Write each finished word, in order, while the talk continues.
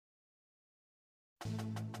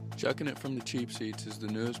Chuckin' It from the Cheap Seats is the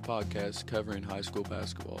newest podcast covering high school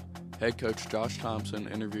basketball. Head coach Coach Thompson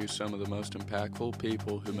interviews some of the most impactful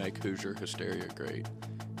people who make Hoosier hysteria great.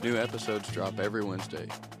 New episodes drop every Wednesday.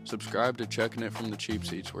 Subscribe to Chuckin' It from the Cheap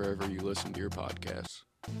Seats wherever you listen to your podcasts.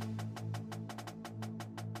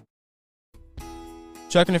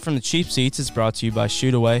 Chuckin' It from the Cheap Seats is brought to you by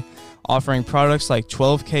Shoot Away, offering products like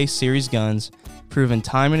 12K series guns, proven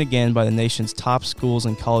time and again by the nation's top schools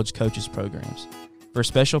and college coaches programs. For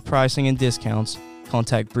special pricing and discounts,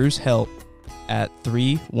 contact Bruce Help at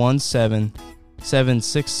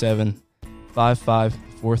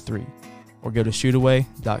 317-767-5543 or go to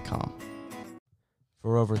shootaway.com.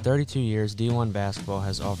 For over 32 years, D1 Basketball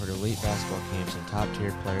has offered elite basketball camps and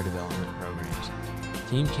top-tier player development programs.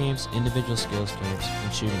 Team camps, individual skills camps,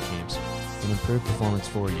 and shooting camps can improve performance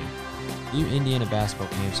for you. View Indiana basketball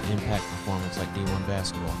camps impact performance like D1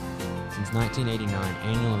 Basketball. Since 1989,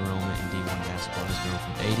 annual enrollment in D1 Basketball has grown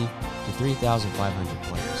from 80 to 3,500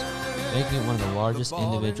 players, making it one of the largest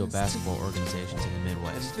individual basketball organizations in the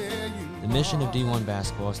Midwest. The mission of D1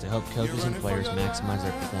 Basketball is to help coaches and players maximize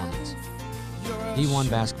their performance. D1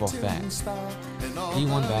 Basketball Facts.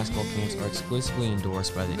 D1 basketball camps are exclusively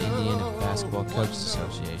endorsed by the Indiana Basketball Coaches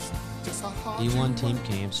Association. D1 team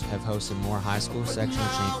camps have hosted more high school sectional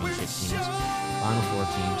championship teams, Final Four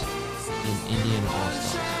teams, and Indiana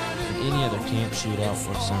All-Stars than any other camp, shootout,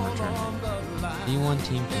 or summer tournament. D1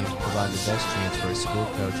 team camps provide the best chance for a school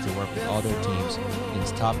coach to work with all their teams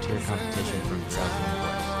against top-tier competition from throughout the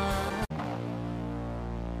Midwest.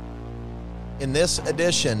 In this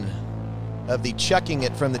edition of the Chucking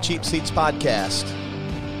It from the Cheap Seats podcast,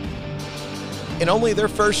 in only their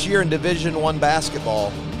first year in Division I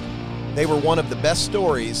basketball, they were one of the best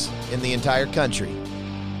stories in the entire country.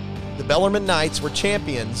 The Bellarmine Knights were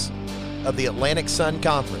champions of the Atlantic Sun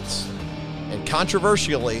Conference, and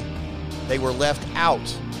controversially, they were left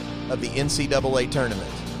out of the NCAA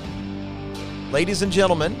tournament. Ladies and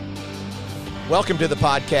gentlemen, welcome to the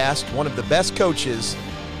podcast, one of the best coaches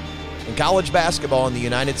in college basketball in the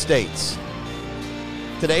United States.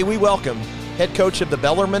 Today we welcome head coach of the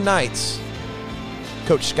Bellarmine Knights,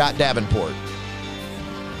 Coach Scott Davenport.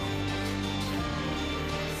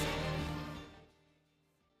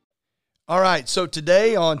 All right, so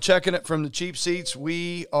today on Checking It from the Cheap Seats,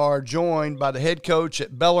 we are joined by the head coach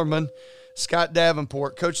at Bellarmine, Scott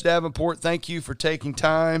Davenport. Coach Davenport, thank you for taking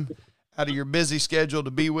time out of your busy schedule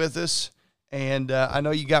to be with us. And I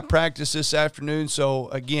know you got practice this afternoon, so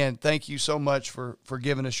again, thank you so much for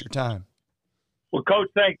giving us your time. Well, Coach,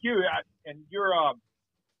 thank you.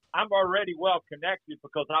 I'm already well connected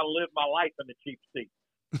because I live my life in the cheap seat.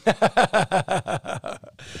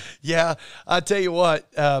 Yeah, I tell you what,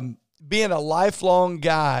 being a lifelong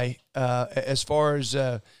guy, as far as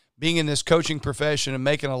being in this coaching profession and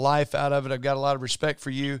making a life out of it, I've got a lot of respect for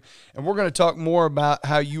you. And we're going to talk more about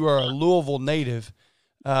how you are a Louisville native,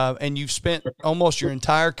 and you've spent almost your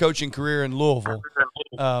entire coaching career in Louisville.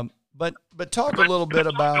 But talk a little bit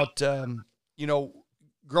about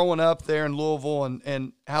growing up there in Louisville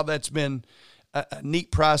and how that's been a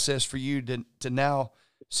neat process for you to now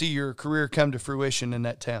see your career come to fruition in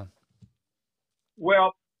that town.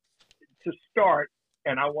 Well, to start,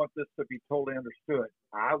 and I want this to be totally understood,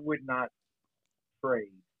 I would not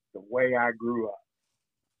trade the way I grew up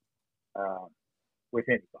with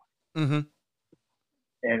anybody. Mm-hmm.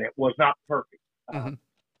 And it was not perfect. Mm-hmm.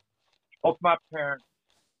 Both my parents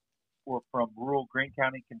were from rural Greene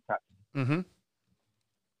County, Kentucky. Mm-hmm.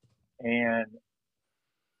 And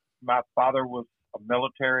my father was a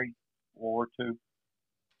military, World War II,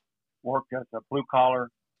 worked as a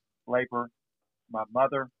blue-collar laborer. My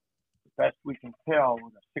mother, the best we can tell,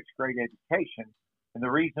 with a sixth grade education. And the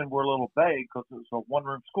reason we're a little vague because it was a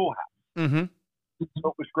one-room schoolhouse. Mm-hmm. So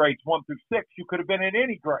it was grades 1 through 6. You could have been in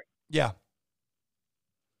any grade. Yeah.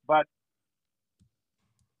 But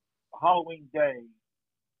Halloween Day,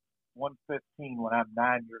 1/15, when I'm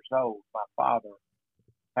 9 years old, my father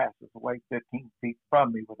passes away 15 feet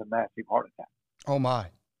from me with a massive heart attack. Oh,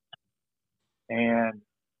 my. And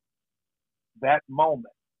that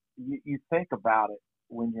moment, you think about it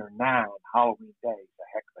when you're 9, Halloween Day is a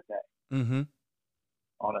heck of a day Mm-hmm.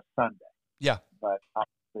 on a Sunday. Yeah. But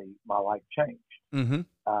obviously my life changed. Mm-hmm.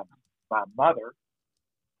 My mother,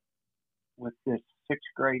 with this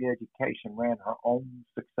sixth grade education, ran her own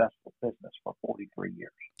successful business for 43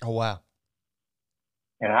 years. Oh, wow.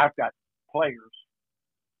 And I've got players,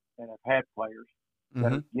 and I've had players that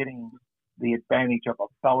Mm-hmm. are getting the advantage of a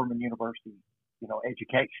Bellarmine University,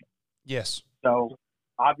 education. Yes. So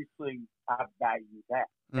obviously I value that.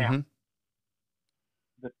 Mm-hmm. Now,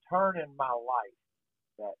 the turn in my life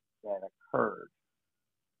that occurred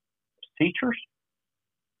was teachers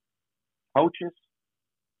coaches,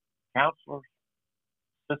 counselors,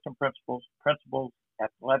 assistant principals,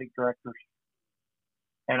 athletic directors.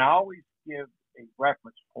 And I always give a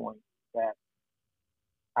reference point that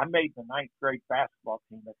I made the 9th grade basketball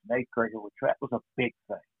team as an 8th grader, which that was a big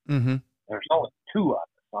thing. Mm-hmm. There's only 2 of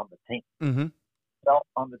us on the team. Mm-hmm. So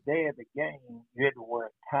on the day of the game, you had to wear a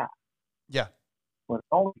tie. Yeah. Well,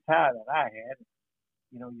 the only tie that I had,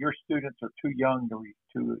 your students are too young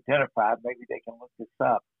to identify. Maybe they can look this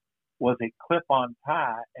up. Was a clip-on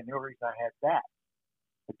tie, and the only reason I had that,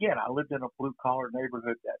 again, I lived in a blue-collar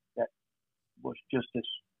neighborhood that was just as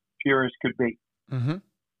pure as could be. Mm-hmm.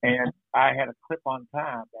 And I had a clip-on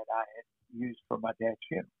tie that I had used for my dad's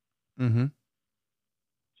funeral. Mm-hmm.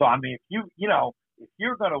 So, I mean, if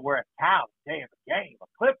you're going to wear a tie the day of a game, a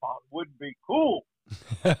clip-on wouldn't be cool.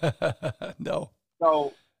 No.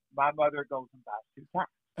 So my mother goes and buys 2 ties.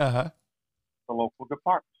 Uh-huh. The local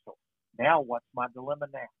department store. Now, what's my dilemma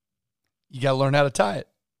now? You got to learn how to tie it.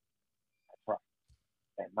 That's right.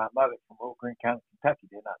 And my mother from Little Green County, Kentucky,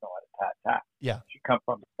 did not know how to tie a tie. Yeah. She come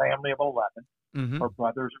from a family of 11. Mm-hmm. Her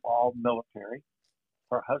brothers were all military.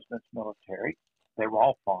 Her husband's military. They were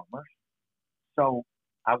all farmers. So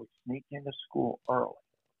I would sneak into school early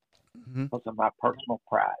because of my personal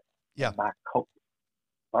pride. Yeah. And my coach,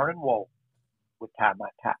 Vernon Wold, would tie my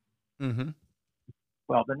tie. Mm-hmm.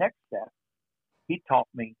 Well, the next step, he taught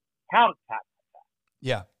me how to tie my tie.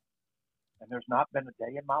 Yeah. And there's not been a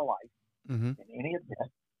day in my life, Mm-hmm. in any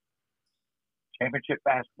event, championship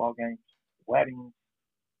basketball games, weddings,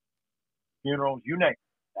 funerals, you name it,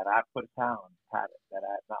 that I put a tie on and tied it, that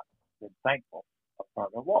I have not been thankful of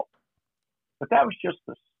Vernon Wold. But that was just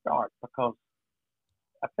the start, because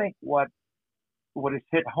I think what has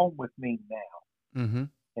hit home with me now Mm-hmm.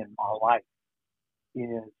 in my life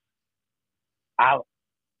is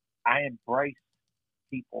I embraced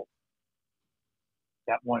people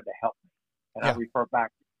that wanted to help me. And I refer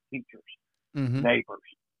back to teachers, Mm-hmm. neighbors,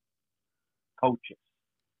 coaches.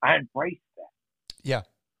 I embraced that. Yeah.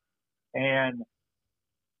 And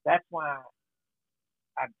that's why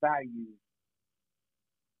I value,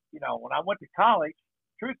 when I went to college,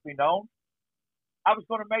 truth be known, I was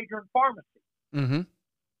going to major in pharmacy. Mm-hmm.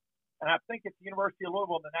 And I think at the University of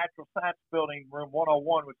Louisville, in the Natural Science Building, room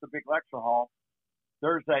 101, which is the big lecture hall,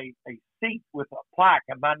 there's a seat with a plaque,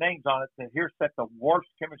 and my name's on it that here sat the worst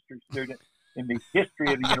chemistry student in the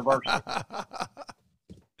history of the university.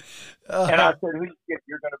 And I said,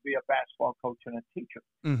 you're going to be a basketball coach and a teacher.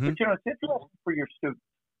 Mm-hmm. But, it's interesting for your students.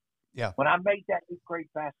 Yeah. When I made that 8th grade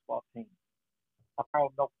basketball team, a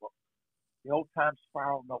spiral notebook, the old-time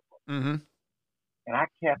spiral notebook, Mm-hmm. and I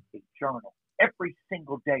kept a journal every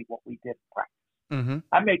single day what we did in practice. Mm-hmm.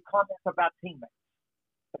 I made comments about teammates,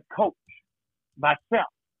 the coach,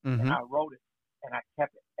 myself, Mm-hmm. and I wrote it, and I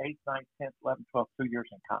kept it 8th, 9th, 10th, 11th, 12th, 2 years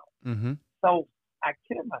in college. Mm-hmm. So I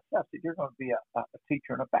kidded myself that you're going to be a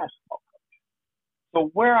teacher and a basketball coach. So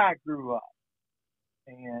where I grew up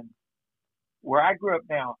and where I grew up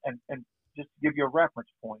now, and just to give you a reference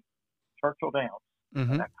point, Churchill Downs,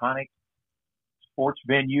 Mm-hmm. an iconic sports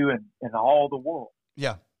venue in all the world.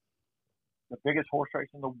 Yeah. The biggest horse race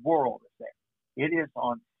in the world is there. It is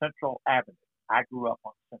on Central Avenue. I grew up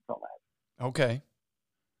on Central Avenue. Okay.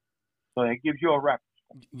 So it gives you a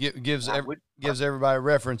reference. Gives everybody a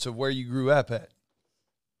reference of where you grew up at.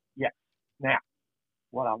 Yes. Now,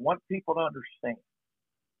 what I want people to understand,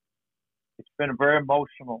 it's been a very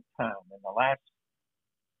emotional time in the last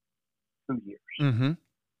 2 years. Mm-hmm.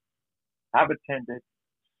 I've attended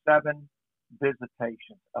 7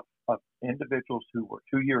 visitations of individuals who were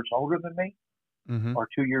 2 years older than me Mm-hmm. or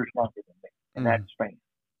 2 years younger than me in that span.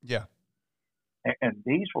 Yeah. And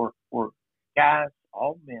these were guys,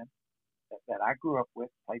 all men, that I grew up with,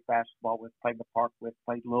 played basketball with, played in the park with,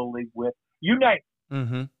 played Little League with, you name it.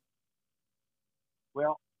 Mm-hmm.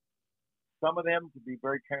 Well, some of them, to be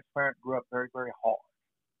very transparent, grew up very, very hard,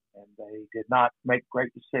 and they did not make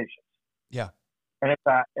great decisions. Yeah. And as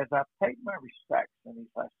I paid my respects in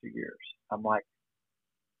these last 2 years, I'm like,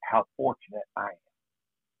 how fortunate I am.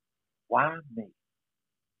 Why me?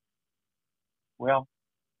 Well,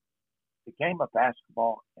 the game of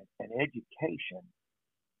basketball and education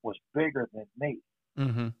was bigger than me.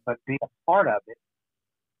 Mm-hmm. But being a part of it,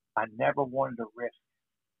 I never wanted to risk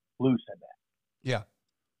losing that. Yeah.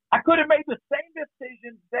 I could have made the same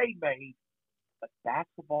decisions they made, but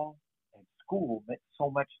basketball and school meant so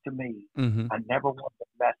much to me. Mm-hmm. I never wanted to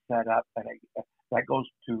mess that up, and that goes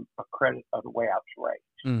to a credit of the way I was raised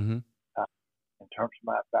Mm-hmm. in terms of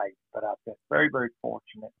my value. But I've been very, very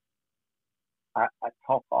fortunate. I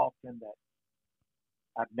talk often that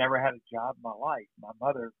I've never had a job in my life. My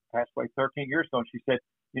mother passed away 13 years ago, and she said,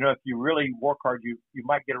 if you really work hard, you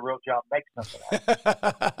might get a real job, make something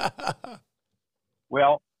out of it.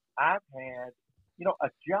 Well, I've had, a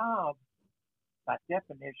job by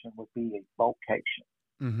definition would be a vocation.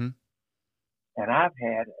 Mm-hmm. And I've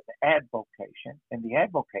had an advocation, and the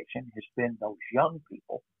advocation has been those young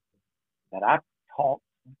people that I've taught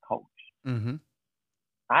and coached. Mm-hmm.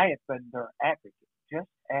 I have been their advocate, just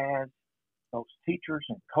as those teachers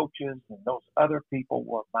and coaches and those other people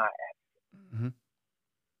were my advocate. Mm-hmm.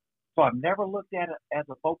 So I've never looked at it as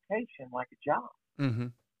a vocation like a job. Mm-hmm.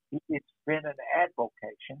 It's been an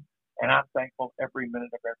advocation, and I'm thankful every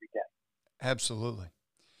minute of every day. Absolutely.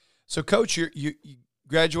 So, Coach, you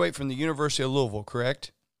graduate from the University of Louisville,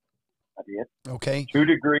 correct? I did. Okay. 2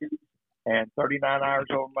 degrees and 39 hours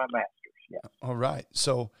over my master's, yes. All right.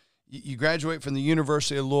 So you graduate from the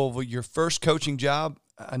University of Louisville. Your first coaching job,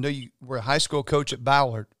 I know you were a high school coach at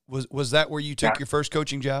Ballard. Was that where you took your first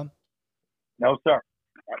coaching job? No, sir.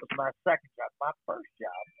 That was my second job. My first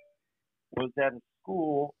job was at a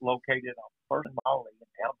school located on First and Molly in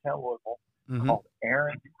downtown Louisville called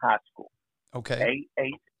Aaron High School. Okay.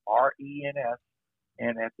 AHRENS.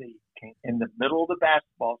 And in the middle of the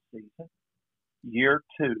basketball season, year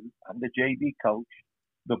 2, I'm the JV coach.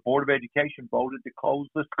 The Board of Education voted to close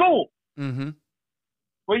the school. Mm-hmm.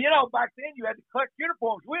 Well, back then you had to collect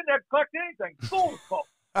uniforms. We didn't have to collect anything. School was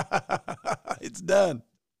closed. It's done.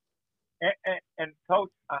 And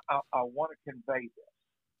Coach, I want to convey this.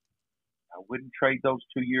 I wouldn't trade those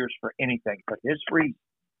 2 years for anything for this reason.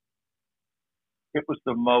 It was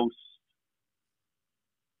the most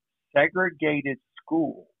segregated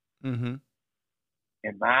school, mm-hmm.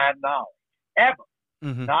 in my knowledge, ever,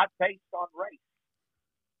 mm-hmm. not based on race.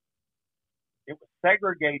 It was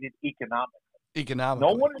segregated economically.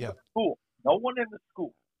 No one in the school. No one in the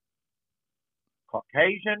school.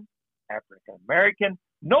 Caucasian, African American.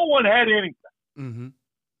 No one had anything. Mm-hmm.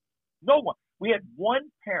 No one. We had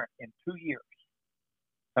one parent in 2 years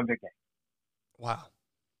come to the game. Wow.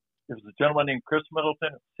 There was a gentleman named Chris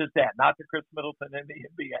Middleton. It was his dad, not the Chris Middleton in the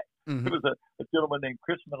NBA. Mm-hmm. It was a gentleman named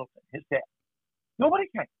Chris Middleton, his dad. Nobody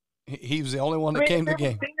came. He was the only one that came to the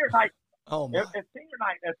game. Senior night. Oh, my. At senior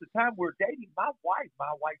night, at the time we were dating, my wife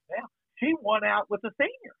now, she won out with the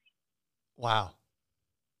seniors. Wow.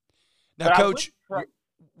 Now, but Coach,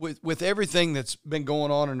 with everything that's been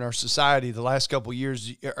going on in our society the last couple of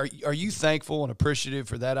years, are you thankful and appreciative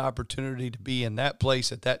for that opportunity to be in that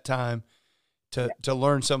place at that time to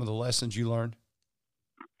learn some of the lessons you learned?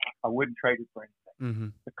 I wouldn't trade it for anything mm-hmm.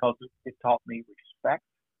 because it taught me respect.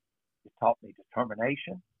 It taught me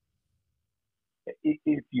determination.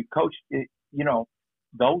 If you coached it,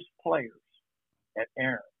 those players at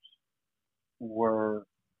Aaron's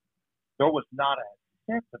there was not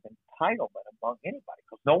a sense of entitlement among anybody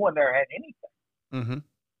because no one there had anything. Mm-hmm.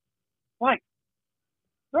 Like,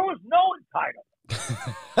 there was no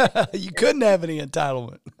entitlement. You couldn't have any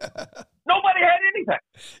entitlement. Nobody had anything.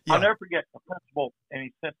 Yeah. I'll never forget the principal, and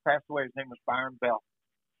he since passed away. His name was Byron Bell.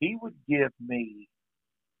 He would give me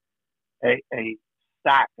a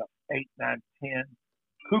stack of 8, 9, 10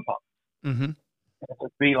 coupons. Mm-hmm. It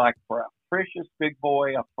would be like for a Frisch's Big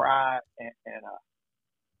Boy, a fry, and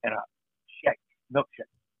a shake, milkshake.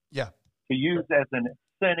 Yeah. To use as an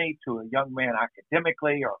incentive to a young man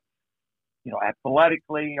academically or,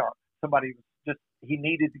 athletically, or somebody was he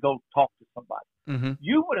needed to go talk to somebody. Mm-hmm.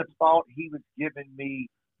 You would have thought he was giving me,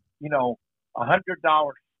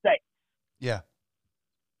 $100 steak. Yeah.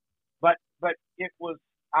 But it was,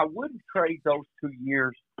 I wouldn't trade those 2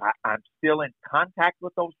 years. I'm still in contact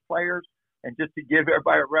with those players. And just to give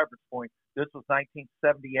everybody a reference point, this was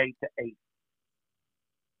 1978 to 80.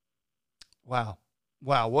 Wow.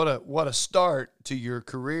 What a start to your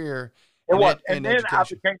career. It was. And then education. I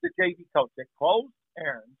became the JV coach. They closed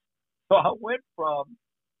Aaron's. So I went from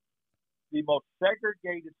the most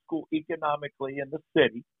segregated school economically in the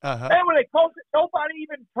city. Uh-huh. And when they closed it, nobody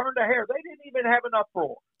even turned a hair. They didn't even have an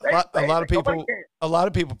uproar. A lot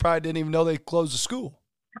of people probably didn't even know they closed the school.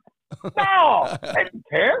 No, they didn't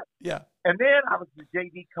care. Yeah. And then I was the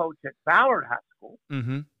JV coach at Ballard High School,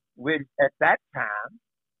 mm-hmm. which at that time,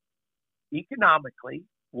 economically,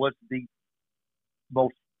 was the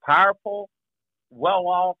most powerful,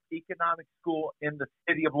 well-off economic school in the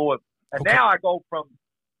city of Louisville. And now I go from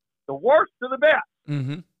the worst to the best.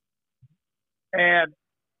 Mm-hmm. And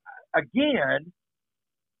again,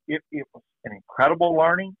 it was an incredible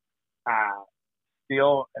learning.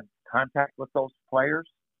 Still in contact with those players.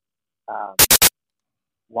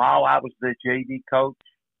 While I was the JV coach,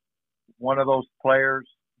 one of those players,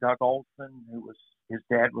 Doug Olson, his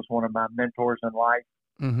dad was one of my mentors in life.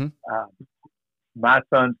 Mm-hmm. My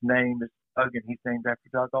son's name is Doug, and he's named after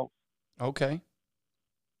Doug Olson. Okay.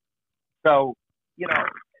 So,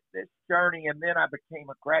 this journey, and then I became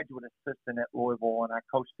a graduate assistant at Louisville, and I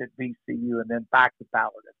coached at VCU, and then back to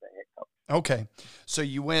Ballard as the head coach. Okay. So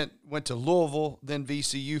you went to Louisville, then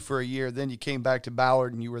VCU for a year, then you came back to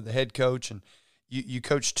Ballard, and you were the head coach, and you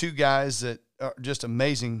coached two guys that are just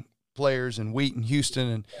amazing players in Wheat and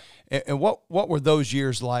Houston. And what were those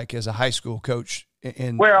years like as a high school coach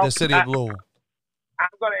in the city of Louisville? I'm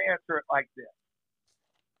going to answer it like this.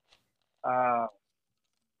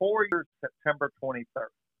 4 years, September 23rd,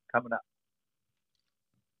 coming up.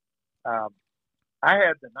 I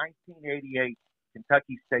had the 1988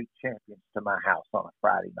 Kentucky State champions to my house on a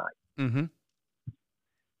Friday night. Mm-hmm.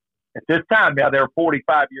 At this time, now they're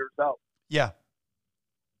 45 years old. Yeah.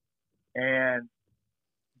 And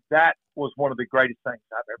that was one of the greatest things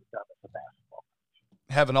I've ever done as a basketball coach.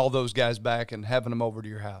 Having all those guys back and having them over to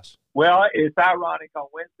your house. Well, it's ironic. On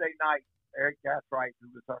Wednesday night, Eric Gathright, who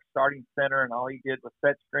was our starting center, and all he did was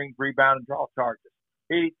set screens, rebound, and draw charges.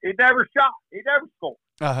 He never shot. He never scored.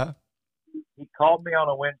 Uh-huh. He called me on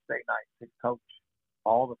a Wednesday night and said, Coach,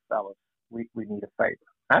 all the fellas, we need a favor.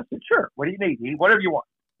 I said, sure. What do you need? Whatever you want.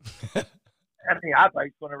 I mean, I thought he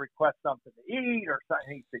was going to request something to eat or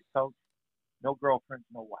something. He said, Coach, no girlfriends,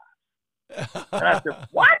 no wives. And I said,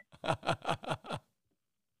 what? I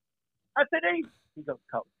said, easy. He goes,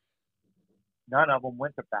 Coach, none of them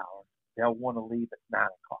went to Ballard. They'll want to leave at 9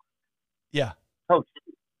 o'clock. Yeah. Coach,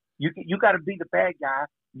 you got to be the bad guy.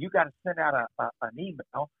 You got to send out an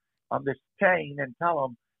email on this chain and tell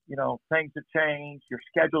them, things have changed. Your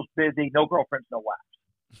schedule's busy. No girlfriends, no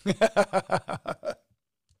wives.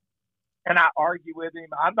 And I argue with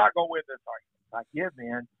him. I'm not going to win this argument. I give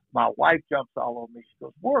in. My wife jumps all over me. She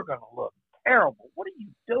goes, we're going to look terrible. What are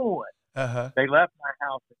you doing? Uh-huh. They left my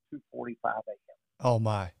house at 2:45 a.m. Oh,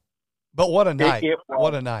 my. But what a night.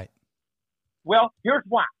 What a night. Well, here's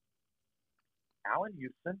why. Allen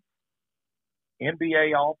Houston,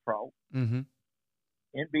 NBA All-Pro, mm-hmm.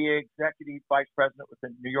 NBA Executive Vice President with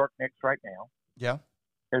the New York Knicks right now. Yeah.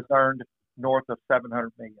 Has earned north of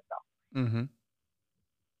 $700 million. Mm-hmm.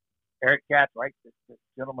 Eric Gathright, this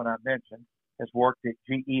gentleman I mentioned, has worked at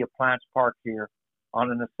GE Appliance Park here on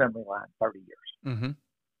an assembly line 30 years. Mm-hmm.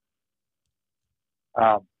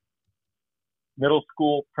 Middle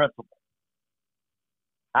school principal.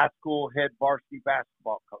 High school head varsity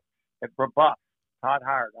basketball coach at Brebeuf. Todd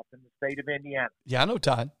Howard up in the state of Indiana. Yeah, I know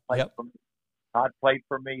Todd. Yep. Todd played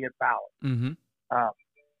for me at Ballard. Mm-hmm.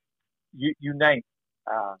 You name it.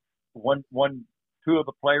 Two of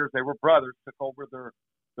the players, they were brothers, took over their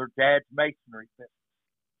dad's masonry business.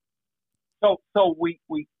 So we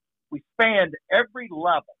spanned every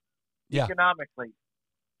level economically,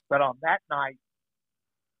 but on that night,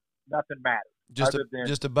 nothing mattered.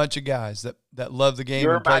 Just a bunch of guys that love the game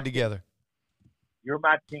and played together. You're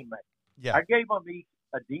my teammate. Yeah. I gave them each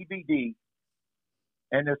a DVD,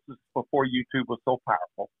 and this is before YouTube was so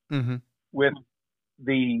powerful, mm-hmm. with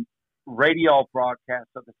the radio broadcast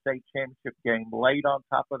of the state championship game laid on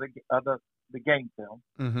top of the game film.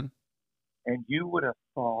 Mm-hmm. And you would have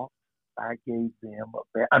thought I gave them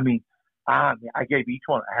I gave each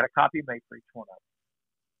one. I had a copy made for each one of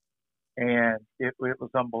them. And it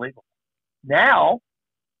was unbelievable. Now,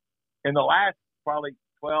 in the last probably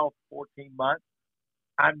 12, 14 months,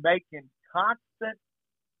 I'm making constant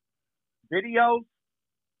videos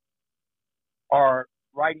or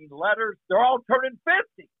writing letters. They're all turning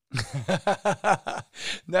 50.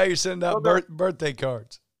 Now you're sending out birthday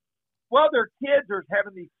cards. Well, their kids are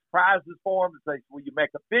having these prizes for them. They say, will you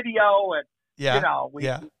make a video? And,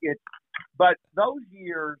 but those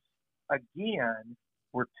years, again,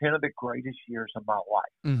 were 10 of the greatest years of my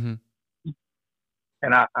life. Mm-hmm.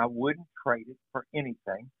 And I wouldn't trade it for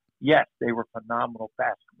anything. Yes, they were phenomenal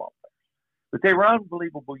basketball players, but they were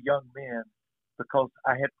unbelievable young men because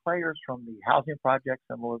I had players from the housing projects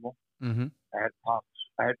in Louisville. Mm-hmm. I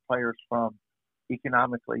had players from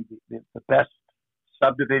economically the best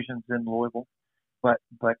subdivisions in Louisville, but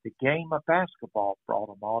the game of basketball brought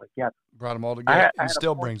them all together. And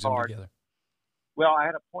still brings them together. Well, I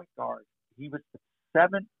had a point guard. He was the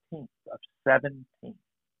 17th of 17.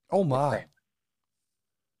 Oh my!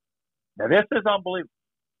 Now this is unbelievable.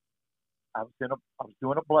 I was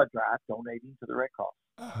doing a blood drive, donating to the Red Cross.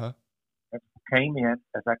 Uh-huh. And came in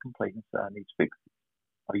as I completed and said, I need to speak to you.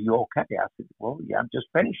 Are you okay? I said, well, yeah, I'm just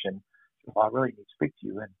finishing. So I really need to speak to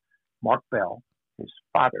you. And Mark Bell, his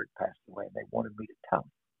father had passed away, and they wanted me to tell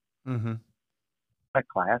him. Mm-hmm. My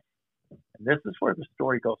class. And this is where the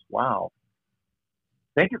story goes, wow.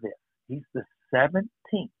 Think of this. He's the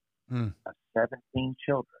 17th of 17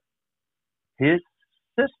 children. His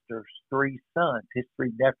sister's 3 sons, his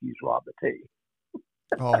 3 nephews robbed the tea.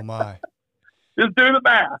 Oh, my. Just do the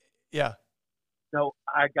math. Yeah. So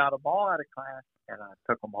I got them all out of class, and I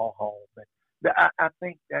took them all home. And I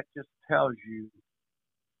think that just tells you,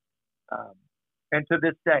 and to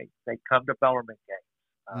this day, they come to Bellarmine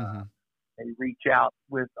games. They reach out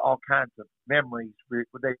with all kinds of memories. They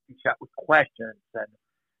reach out with questions, and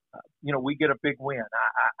we get a big win.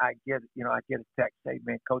 I get a text, "Hey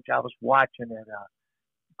man, Coach, I was watching it.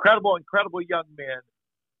 Incredible young men,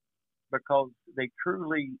 because they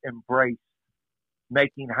truly embrace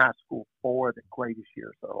making high school for the greatest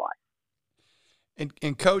years of their life."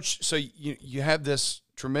 And Coach, so you have this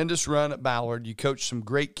tremendous run at Ballard. You coach some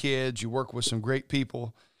great kids. You work with some great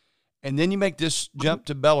people, and then you make this jump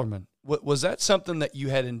to Bellarmine. Was that something that you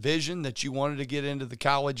had envisioned, that you wanted to get into the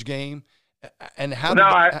college game? And how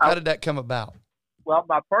did that come about? Well,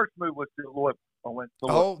 my first move was to Louisville. I went to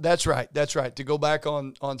Louisville. Oh, that's right. That's right. To go back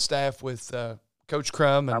on staff with Coach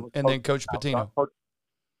Crum and then Coach Patino.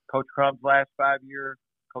 Coach Crum's last 5 years,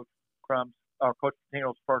 Coach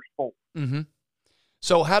Patino's first 4. Mm-hmm.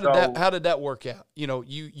 So how did that work out? You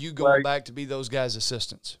going back to be those guys'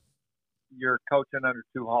 assistants. You're coaching under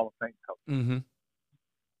 2 Hall of Fame coaches. Mm-hmm.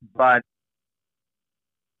 But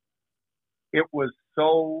it was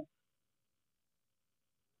so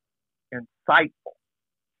insightful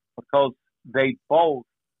because they both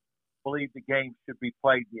believe the game should be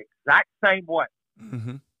played the exact same way.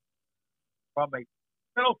 Mm-hmm. From a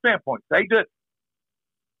mental standpoint, they did,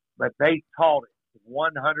 but they taught it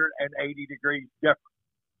 180 degrees different.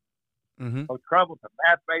 Mm-hmm. Coach Crum was a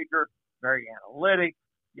math major, very analytic.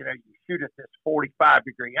 You shoot at this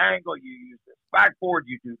 45-degree angle. You use this backboard.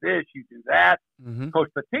 You do this. You do that. Mm-hmm. Coach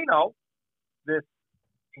Patino, this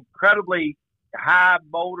incredibly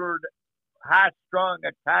high-motored, high-strung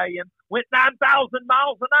Italian, went 9,000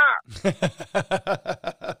 miles an hour.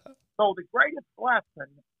 So the greatest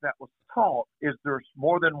lesson that was taught is there's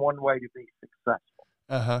more than one way to be successful.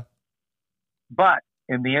 Uh-huh. But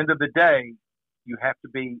in the end of the day, you have to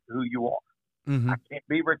be who you are. Mm-hmm. I can't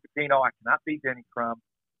be Rick Pitino. I cannot be Denny Crum.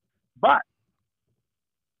 But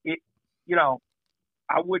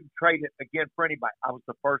I wouldn't trade it again for anybody. I was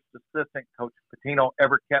the first assistant Coach Patino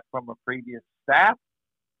ever kept from a previous staff.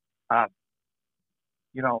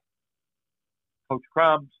 Coach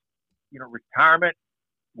Crum's, retirement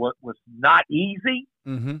was not easy.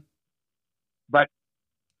 Mm-hmm. But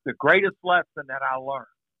the greatest lesson that I learned,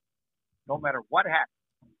 no matter what happens,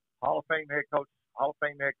 Hall of Fame head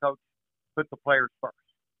coach, put the players first.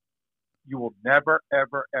 You will never,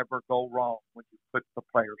 ever, ever go wrong when you put the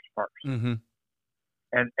players first. Mm-hmm.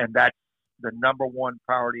 And that's the number one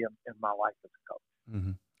priority in my life as a coach.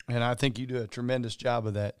 Mm-hmm. And I think you do a tremendous job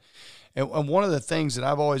of that. And one of the things that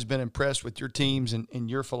I've always been impressed with your teams and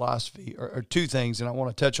your philosophy are 2 things, and I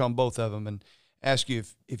want to touch on both of them and ask you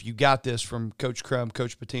if you got this from Coach Crum,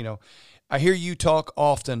 Coach Patino. I hear you talk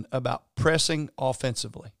often about pressing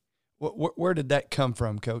offensively. Where did that come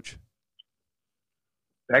from, Coach?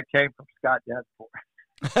 That came from Scott Davenport.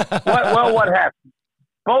 What happened?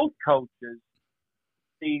 Both coaches,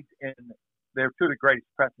 they're 2 of the greatest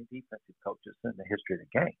pressing defensive coaches in the history of the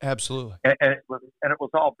game. Absolutely. And it was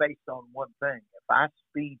all based on one thing. If I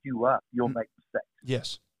speed you up, you'll make mistakes.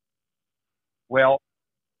 Yes. Well,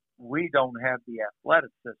 we don't have the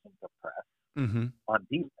athleticism to press on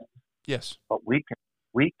defense. Yes. But we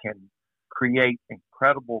can create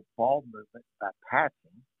incredible ball movement by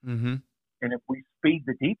passing. Mm-hmm. And if we speed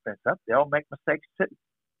the defense up, they'll make mistakes too.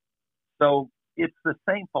 So it's the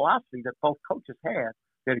same philosophy that both coaches have,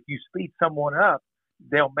 that if you speed someone up,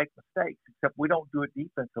 they'll make mistakes, except we don't do it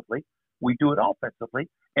defensively. We do it offensively.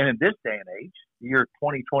 And in this day and age, year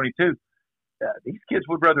 2022, these kids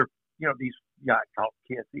would rather, these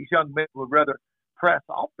young men would rather press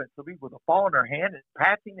offensively with a ball in their hand and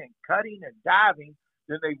passing and cutting and diving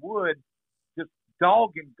than they would just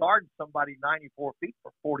dog and guard somebody 94 feet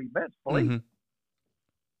for 40 minutes, believe me. Mm-hmm.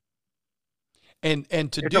 And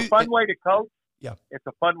it's a fun way to coach. Yeah. It's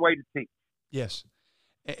a fun way to teach. Yes.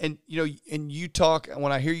 And you talk,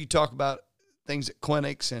 when I hear you talk about things at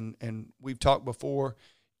clinics and we've talked before,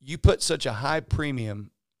 you put such a high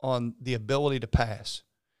premium on the ability to pass.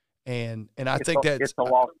 And I think it's a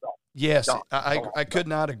lost art. Yes, I could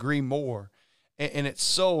not agree more. And it's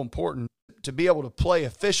so important to be able to play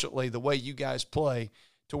efficiently the way you guys play,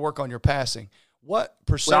 to work on your passing. What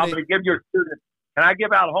percentage? Well, I'm going to give your students, can I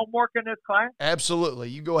give out homework in this class? Absolutely.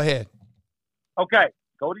 You go ahead. Okay.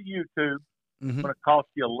 Go to YouTube. Mm-hmm. It's going to cost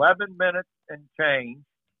you 11 minutes and change.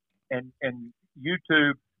 And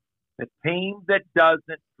YouTube, the team that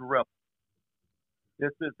doesn't dribble.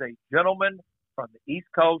 This is a gentleman from the East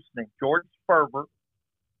Coast named George Sperber.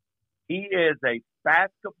 He is a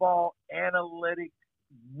basketball analytics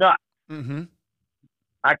nut. Mm-hmm.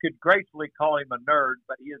 I could gracefully call him a nerd,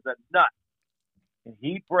 but he is a nut. And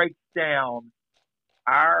he breaks down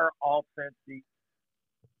our offensive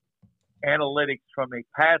analytics from a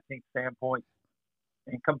passing standpoint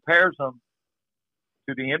and compares them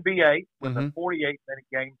to the NBA with a 48-minute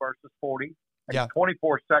game versus 40, and a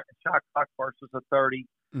 24-second shot clock versus a 30.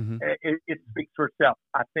 It speaks for itself.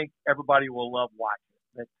 I think everybody will love watching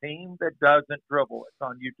it. The team that doesn't dribble, it's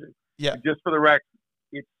on YouTube. Yeah. And just for the record,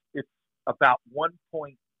 it's about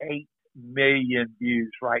 1.8 million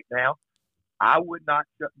views right now. I would not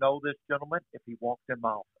know this gentleman if he walked in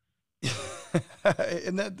my office.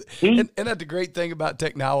 Isn't that the great thing about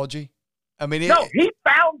technology? I mean, he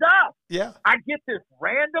found us. Yeah. I get this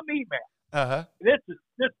random email. This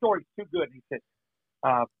story's too good. He said,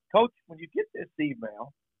 Coach, when you get this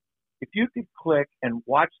email, if you could click and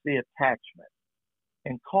watch the attachment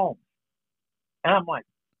and call me. And I'm like,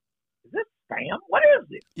 is this spam? What is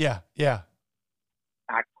it? Yeah, yeah.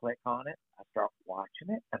 I click on it. I start watching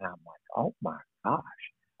it, and I'm like, oh, my gosh.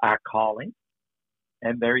 I call him,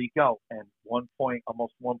 and there you go. And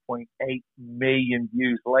almost 1.8 million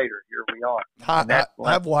views later, here we are.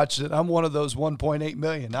 I've watched it. I'm one of those 1.8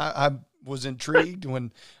 million. I was intrigued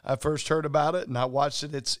when I first heard about it, and I watched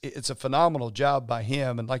it. It's a phenomenal job by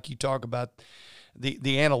him, and like you talk about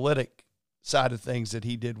the analytic side of things that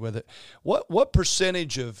he did with it. What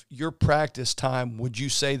percentage of your practice time would you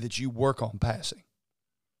say that you work on passing?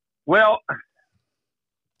 Well,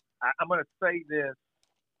 I'm going to say this.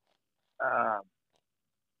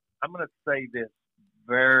 I'm going to say this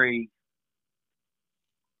very,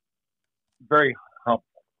 very humble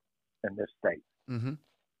in this state. Mm-hmm.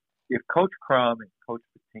 If Coach Crum and Coach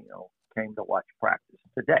Patino came to watch practice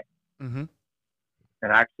today, mm-hmm.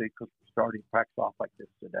 and actually because we're starting practice off like this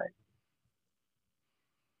today,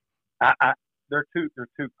 they're two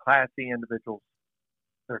classy individuals.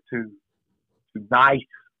 They're too nice.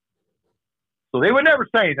 So they would never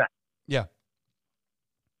say anything. Yeah.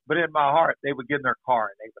 But in my heart, they would get in their car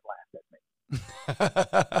and they would laugh at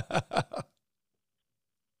me.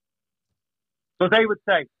 So they would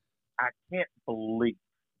say, I can't believe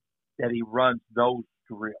that he runs those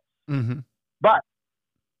drills. Mm-hmm. But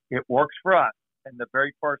it works for us. And the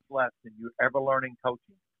very first lesson you ever learn in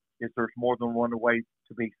coaching is there's more than one way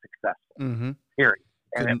to be successful. Mm-hmm. Period.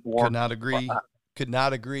 And Could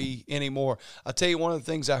not agree anymore. I'll tell you one of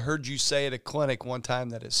the things I heard you say at a clinic one time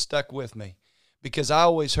that has stuck with me, because I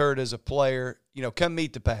always heard as a player, come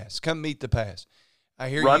meet the pass, come meet the pass. I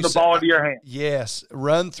hear run you the ball into your hands. Yes,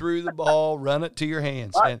 run through the ball, run it to your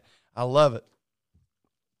hands, right. And I love it.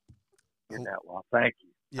 You're that well. Thank you.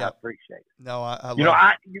 Yeah. I appreciate it. No, I love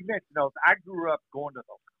it. You mentioned those. I grew up going to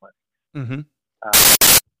those clinics. Mm-hmm.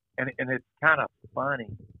 And it's kind of funny.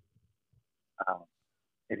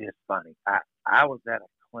 It is funny. I was at a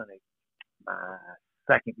clinic my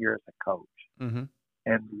second year as a coach, mm-hmm.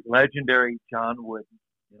 and the legendary John Wooden,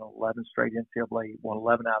 11 straight NCAA, won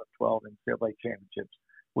 11 out of 12 NCAA championships,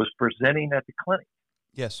 was presenting at the clinic.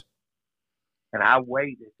 Yes. And I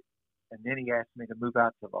waited, and then he asked me to move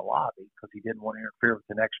out to the lobby because he didn't want to interfere with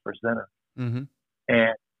the next presenter. Mm-hmm.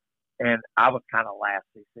 And I was kind of last.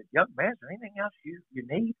 He said, "Young man, is there anything else you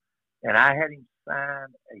need?" And I had him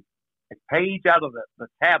sign a page out of the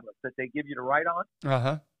tablets that they give you to write on.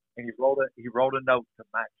 Uh-huh. And he wrote a note to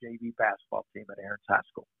my JV basketball team at Aarons High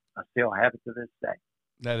School. I still have it to this day.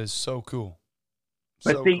 That is so cool.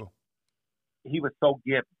 But so see, cool. He was so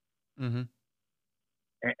giving. Mm-hmm.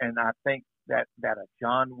 And I think that a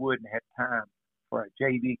John Wooden had time for a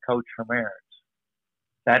JV coach from Aarons.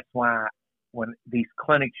 That's why when these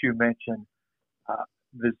clinics you mentioned,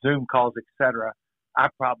 the Zoom calls, etc., I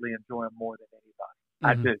probably enjoy them more than anybody. Mm-hmm.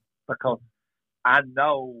 I do, because I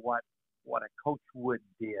know what a Coach Wooden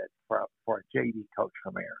did for a JV coach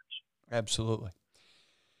from Aarons. Absolutely.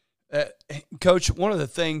 Coach, one of the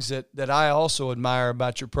things that I also admire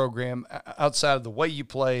about your program, outside of the way you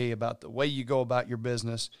play, about the way you go about your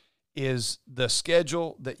business, is the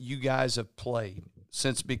schedule that you guys have played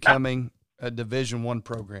since becoming a Division I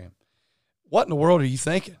program. What in the world are you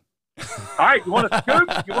thinking? All right, you want a scoop?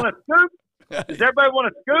 You want a scoop? Does everybody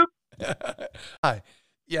want a scoop? Hi.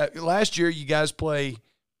 Yeah, last year you guys play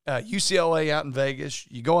UCLA out in Vegas.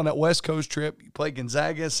 You go on that West Coast trip. You play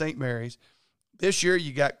Gonzaga, St. Mary's. This year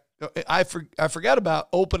you got I forgot about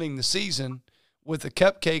opening the season with the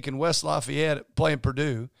Cupcake in West Lafayette playing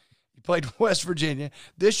Purdue. You played West Virginia.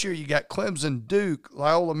 This year you got Clemson, Duke,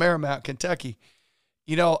 Loyola Marymount, Kentucky.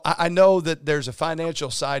 I know that there's a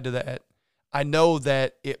financial side to that. I know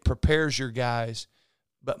that it prepares your guys.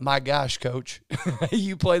 But my gosh, Coach,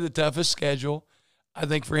 you play the toughest schedule, I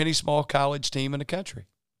think, for any small college team in the country.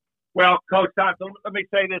 Well, Coach Thompson, let me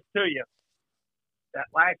say this to you. that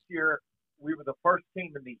last year we were the first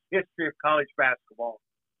team in the history of college basketball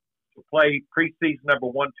to play preseason number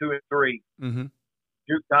 1, 2, and 3. Mm-hmm.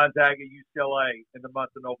 Duke, Gonzaga, UCLA in the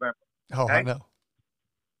month of November. Oh, okay? I know.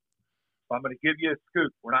 So I'm going to give you a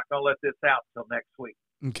scoop. We're not going to let this out till next week.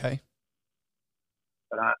 Okay.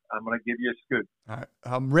 But I'm going to give you a scoop. All right.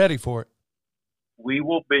 I'm ready for it. We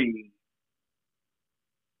will be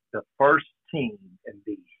the first team in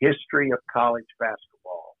the history of college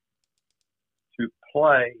basketball to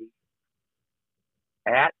play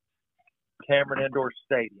at Cameron Indoor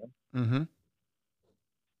Stadium, Mm-hmm.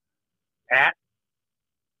 at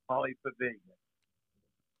Poly Pavilion,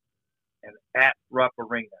 and at Rupp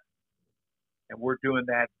Arena. And we're doing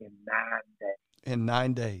that in 9 days. In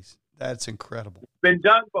 9 days. That's incredible. It's been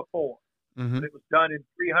done before, Mm-hmm. but it was done in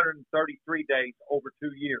 333 days over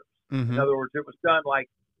 2 years. Mm-hmm. In other words, it was done like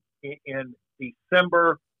in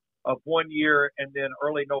December of one year and then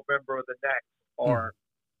early November of the next, or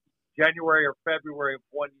January or February of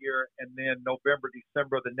one year and then November,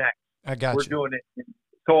 December of the next. I got We're you. doing it.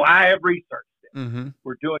 So I have researched it. Mm-hmm.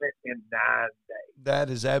 We're doing it in 9 days. That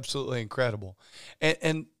is absolutely incredible.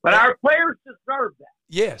 But our players deserve that.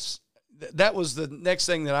 Yes, that was the next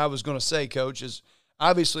thing that I was going to say, Coach. Is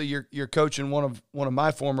obviously you're coaching one of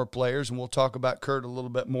my former players, and we'll talk about Kurt a little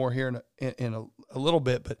bit more here in a little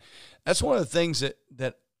bit. But that's one of the things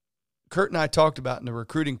that Kurt and I talked about in the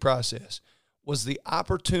recruiting process was the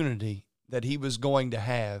opportunity that he was going to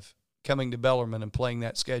have coming to Bellarmine and playing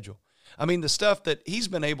that schedule. I mean, the stuff that he's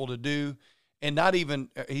been able to do, and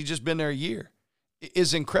he's just been there a year,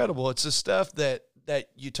 is incredible. It's the stuff that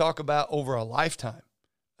you talk about over a lifetime.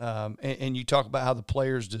 And you talk about how the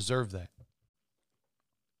players deserve that.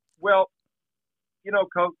 Well,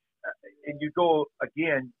 Coach, and you go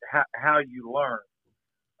again, how you learn.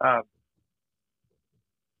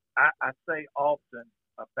 I say often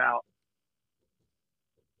about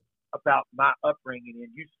my upbringing, and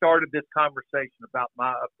you started this conversation about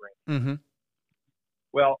my upbringing. Mm-hmm.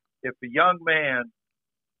 Well, if a young man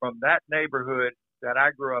from that neighborhood that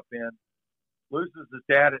I grew up in loses his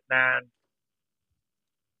dad at 9,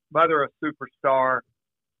 mother a superstar,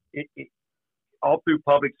 all through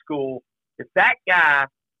public school, if that guy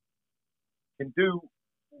can do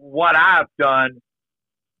what I've done,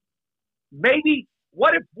 maybe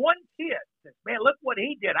what if one kid says, man, look what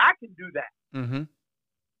he did, I can do that. Mm-hmm.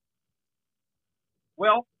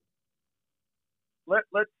 Well,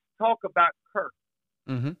 let's talk about Kurt.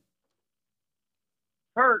 Mm-hmm.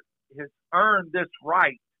 Kurt has earned this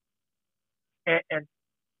right, and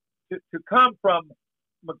to come from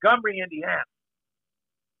Montgomery, Indiana,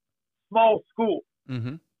 small school,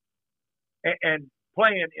 Mm-hmm. and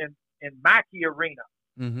playing in Mackey Arena,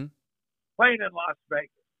 Mm-hmm. playing in Las Vegas,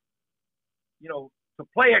 to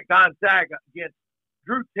play at Gonzaga against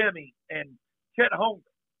Drew Timme and Chet Holmgren.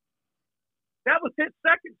 That was his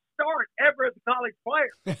second start ever as a college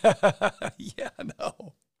player. Yeah, I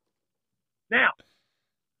know. Now,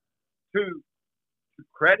 to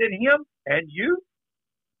credit him and you,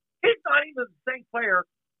 he's not even the same player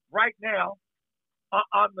right now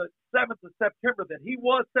on the 7th of September that he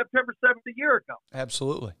was September 7th a year ago.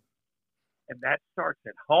 Absolutely. And that starts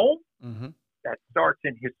at home. Mm-hmm. That starts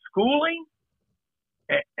in his schooling.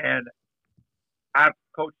 And I've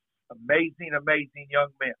coached amazing, amazing young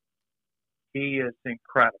men. He is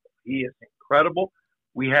incredible. He is incredible.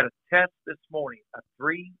 We had a test this morning, a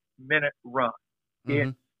 3-minute run. Mm-hmm.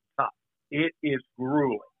 It's tough. It is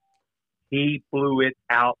grueling. He blew it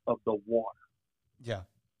out of the water. Yeah.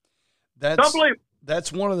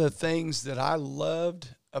 That's one of the things that I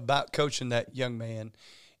loved about coaching that young man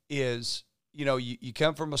is, you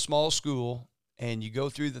come from a small school and you go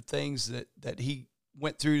through the things that he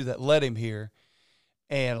went through that led him here.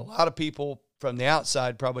 And a lot of people from the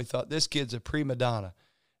outside probably thought this kid's a prima donna.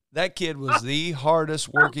 That kid was the hardest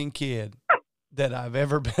working kid that I've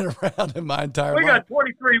ever been around in my entire life. We got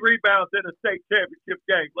 23 rebounds in a state championship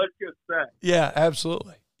game, let's just say. Yeah,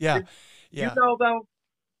 absolutely. Yeah. You know, though,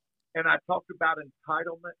 and I talked about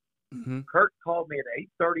entitlement. Mm-hmm. Kurt called me at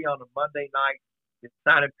 8:30 on a Monday night. His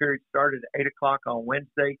signing period started at 8 o'clock on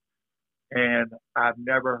Wednesday. And I've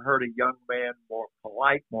never heard a young man more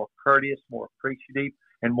polite, more courteous, more appreciative,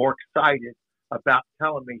 and more excited about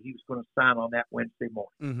telling me he was going to sign on that Wednesday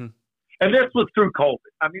morning. Mm-hmm. And this was through COVID.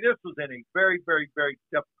 I mean, this was in a very, very, very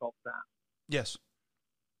difficult time. Yes.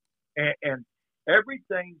 And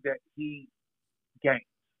everything that he gains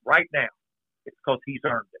right now, it's because he's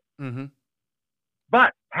earned it. Mm-hmm.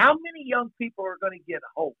 But how many young people are going to get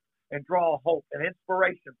hope and draw hope and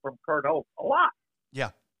inspiration from Kurt Hope? A lot.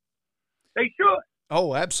 Yeah. They should.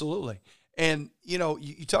 Oh, absolutely. And,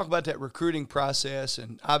 you talk about that recruiting process,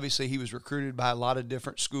 and obviously he was recruited by a lot of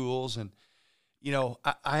different schools. And,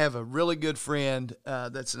 I have a really good friend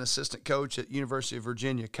that's an assistant coach at University of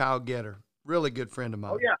Virginia, Kyle Getter, really good friend of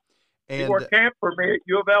mine. Oh, yeah. And, he worked camp for me at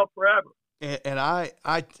U of L forever. And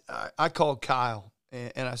I called Kyle,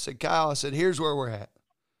 and I said, Kyle, here's where we're at.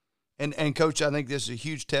 And Coach, I think this is a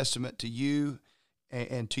huge testament to you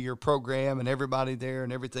and to your program and everybody there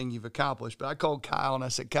and everything you've accomplished. But I called Kyle and I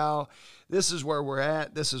said, Kyle, this is where we're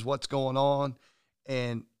at. This is what's going on.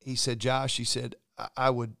 And he said, Josh, I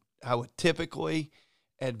would typically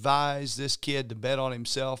advise this kid to bet on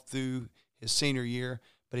himself through his senior year.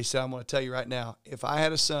 But he said, I'm going to tell you right now, if I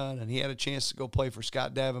had a son and he had a chance to go play for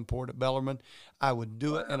Scott Davenport at Bellarmine, I would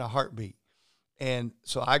do it in a heartbeat. And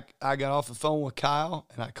so I got off the phone with Kyle,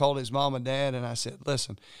 and I called his mom and dad, and I said,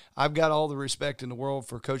 listen, I've got all the respect in the world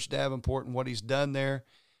for Coach Davenport and what he's done there.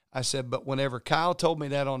 I said, but whenever Kyle told me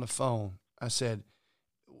that on the phone, I said,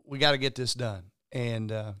 we got to get this done.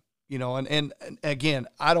 And, and again,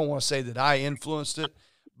 I don't want to say that I influenced it,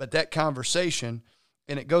 but that conversation,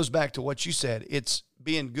 and it goes back to what you said, it's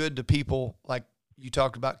being good to people like you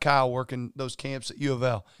talked about Kyle working those camps at U of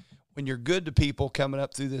L. When you're good to people coming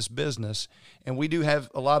up through this business, and we do have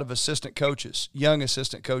a lot of assistant coaches, young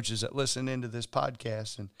assistant coaches that listen into this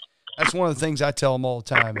podcast, and that's one of the things I tell them all the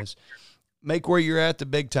time is make where you're at the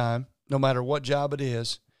big time, no matter what job it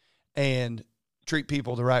is, and treat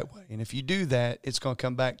people the right way. And if you do that, it's going to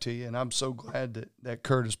come back to you, and I'm so glad that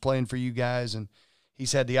Kurt is playing for you guys, and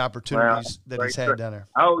he's had the opportunities that he's had down there.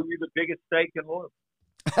 Oh, you're the biggest steak in Louisville.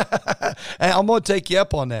 Hey, I'm going to take you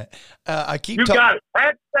up on that. You got it.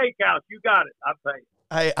 At Steakhouse, you got it. I'll tell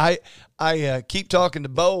you. I keep talking to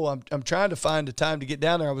Bo. I'm trying to find a time to get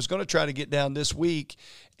down there. I was going to try to get down this week,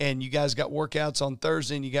 and you guys got workouts on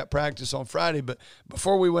Thursday and you got practice on Friday. But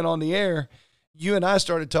before we went on the air, you and I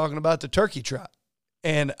started talking about the turkey trot,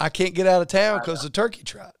 and I can't get out of town because of the turkey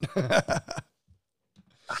trot.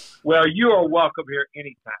 Well, you are welcome here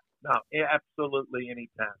anytime. No, absolutely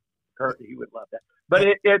anytime. Kurt, he would love that. But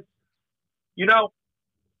it's,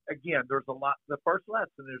 again, there's a lot. The first lesson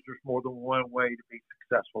is there's more than one way to be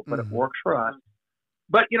successful, but it works for us.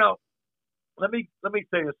 But, let me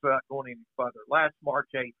say this without going any further. Last March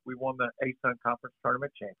 8th, we won the ASUN Conference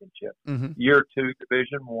Tournament Championship. Year 2,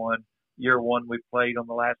 Division 1. Year 1, we played on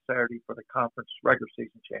the last Saturday for the conference regular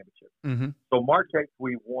season championship. So March 8th,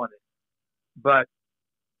 we won it. But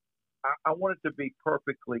I want it to be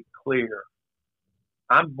perfectly clear.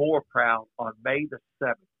 I'm more proud on May the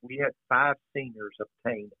 7th. We had 5 seniors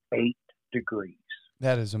obtain 8 degrees.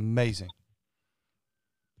 That is amazing.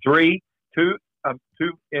 2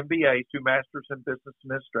 MBAs, 2 Masters in Business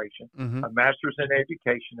Administration, a Master's in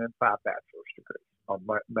Education, and 5 bachelor's degrees on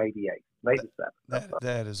May the 8th, May the 7th.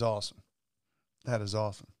 That is awesome. That is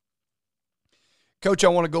awesome. Coach, I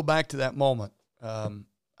want to go back to that moment.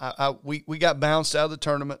 We got bounced out of the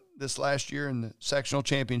tournament this last year in the sectional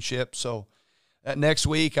championship, so that next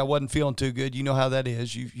week, I wasn't feeling too good. You know how that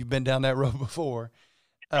is. You've been down that road before.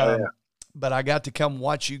 But I got to come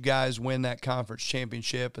watch you guys win that conference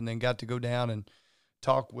championship and then got to go down and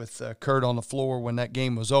talk with Kurt on the floor when that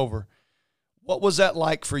game was over. What was that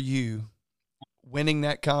like for you, winning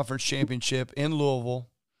that conference championship in Louisville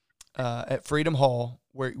at Freedom Hall,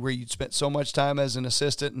 where you'd spent so much time as an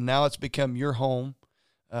assistant, and now it's become your home?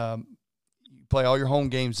 You play all your home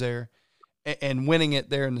games there. And winning it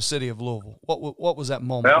there in the city of Louisville. What was that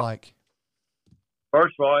moment like?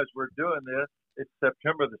 First of all, as we're doing this, it's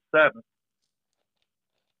September the 7th.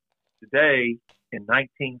 Today, in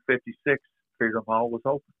 1956, Freedom Hall was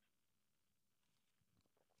open.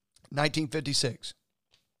 1956.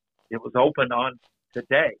 It was opened on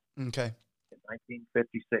today. Okay. In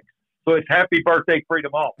 1956. So it's happy birthday,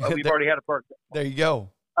 Freedom Hall. We've already had a birthday. There you go.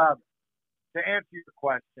 To answer your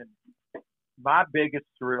question, my biggest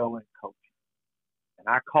thrill in coaching, and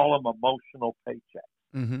I call them emotional paychecks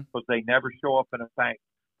because they never show up in a bank.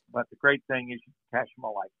 But the great thing is you can cash them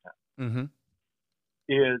a lifetime.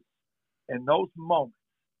 Is in those moments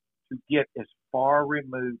to get as far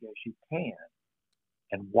removed as you can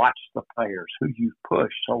and watch the players who you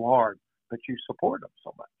push so hard, but you support them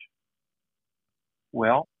so much.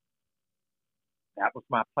 Well, that was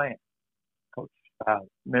my plan. Coach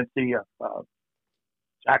Mincy of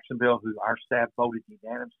Jacksonville, who our staff voted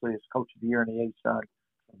unanimously as Coach of the Year in the ASUN,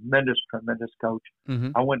 tremendous coach.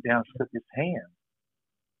 I went down and shook his hand.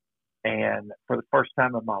 And for the first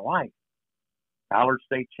time in my life, Ballard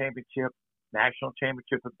State Championship, National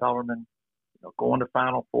Championship at Bellarmine, going to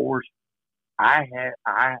Final Fours,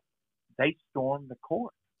 they stormed the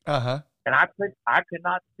court. And I could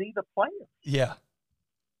not see the players. Yeah.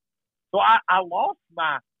 So I lost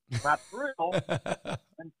my my thrill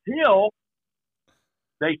until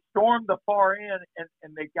they stormed the far end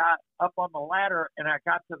and they got up on the ladder, and I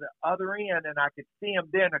got to the other end, and I could see them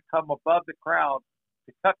then come above the crowd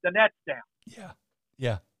to cut the nets down. Yeah.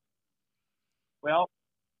 Yeah. Well,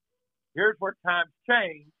 here's where times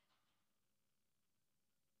change.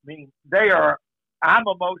 I mean, I'm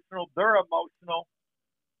emotional, they're emotional.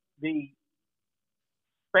 The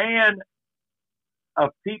span of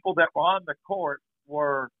people that were on the court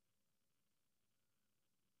were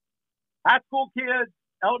high school kids,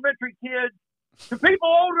 elementary kids, to people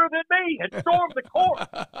older than me had stormed the court.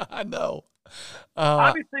 I know.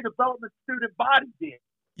 Obviously, the development student body did.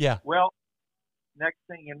 Yeah. Well, next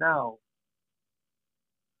thing you know,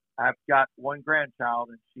 I've got one grandchild,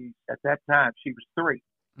 and at that time, she was 3.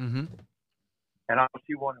 Mm-hmm. And all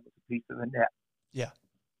she wanted was a piece of the net. Yeah.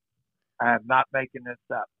 I'm not making this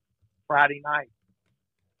up. Friday night,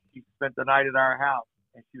 she spent the night at our house,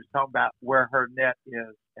 and she was talking about where her net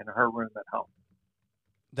is in her room at home.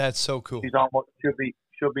 That's so cool.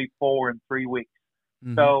 She'll be 4 in 3 weeks.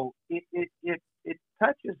 Mm-hmm. So it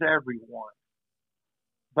touches everyone.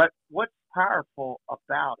 But what's powerful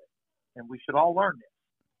about it, and we should all learn this,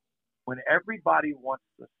 when everybody wants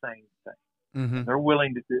the same thing, mm-hmm. they're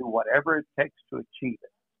willing to do whatever it takes to achieve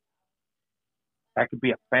it. That could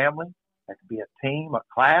be a family, that could be a team, a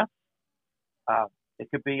class, it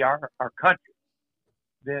could be our country.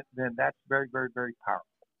 Then that's very, very, very powerful.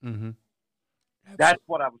 Mm-hmm. That's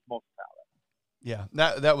what I was most proud of.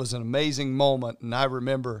 Yeah, that was an amazing moment, and I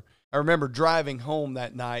remember driving home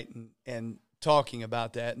that night and talking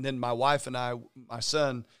about that. And then my wife and my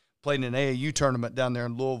son played in an AAU tournament down there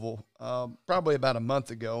in Louisville probably about a month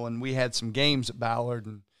ago, and we had some games at Ballard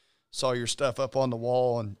and saw your stuff up on the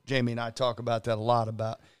wall. And Jamie and I talk about that a lot,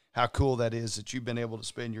 about how cool that is that you've been able to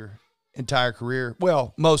spend your entire career,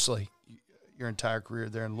 well, mostly your entire career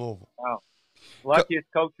there in Louisville. Wow. Luckiest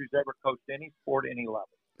coach who's ever coached any sport, any level.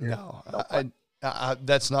 No, I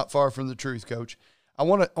that's not far from the truth, Coach. I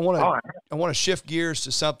want to shift gears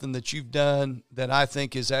to something that you've done that I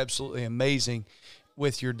think is absolutely amazing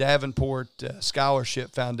with your Davenport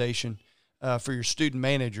Scholarship Foundation for your student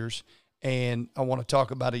managers. And I want to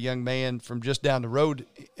talk about a young man from just down the road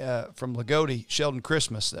from Lagodi, Sheldon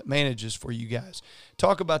Christmas, that manages for you guys.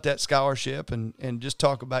 Talk about that scholarship and just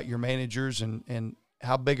talk about your managers and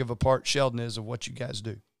how big of a part Sheldon is of what you guys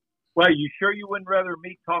do. Well, you sure you wouldn't rather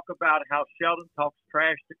me talk about how Sheldon talks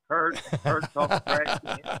trash to Kurt and Kurt talks trash to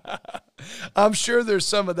him? I'm sure there's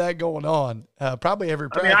some of that going on. Probably every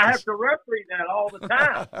practice. I have to referee that all the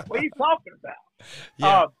time. What are you talking about?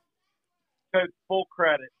 Yeah. To full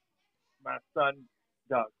credit, my son,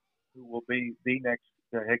 Doug, who will be the next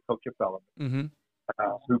head coach at Bellarmine, mm-hmm.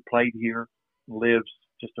 Who played here, lives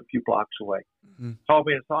just a few blocks away, mm-hmm. called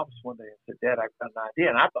me in his office one day and said, "Dad, I've got an idea."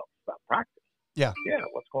 And I thought it was about practice. Yeah. Yeah,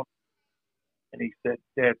 what's going on? And he said,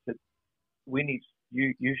 "Dad said, we need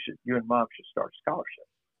you and Mom should start a scholarship."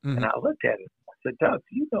 Mm-hmm. And I looked at it. I said, "Doug,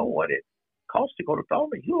 do you know what it costs to go to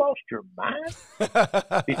Bellarmine? You lost your mind."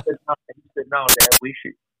 He said, "No, Dad,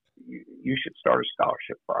 you should start a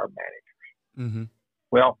scholarship for our managers." Mm-hmm.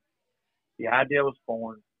 Well, the idea was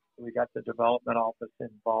born. We got the development office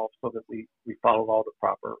involved so that we followed all the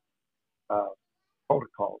proper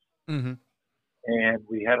protocols. Mm-hmm. And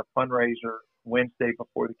we had a fundraiser Wednesday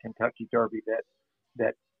before the Kentucky Derby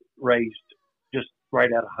that raised just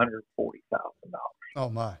right at $140,000. Oh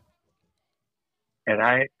my! And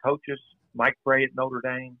I had coaches, Mike Bray at Notre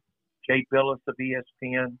Dame, Jay Billis of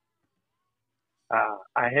ESPN.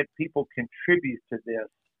 I had people contribute to this,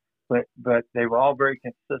 but they were all very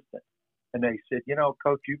consistent. And they said,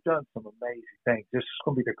 "Coach, you've done some amazing things. This is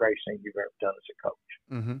going to be the greatest thing you've ever done as a coach."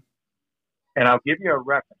 Mm-hmm. And I'll give you a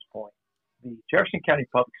reference point. The Jefferson County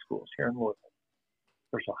Public Schools here in Louisville,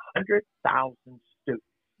 there's 100,000 students,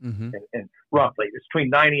 mm-hmm. and roughly it's between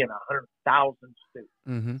 90 and 100,000 students,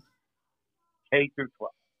 mm-hmm. K through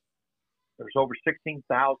 12. There's over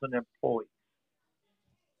 16,000 employees.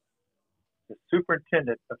 The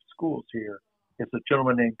superintendent of schools here is a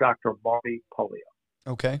gentleman named Dr. Marty Polio.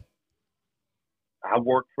 Okay. I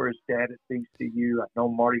worked for his dad at VCU. I've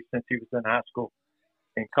known Marty since he was in high school.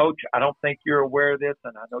 And, Coach, I don't think you're aware of this,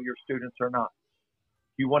 and I know your students are not.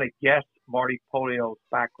 You want to guess Marty Polio's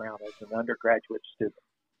background as an undergraduate student?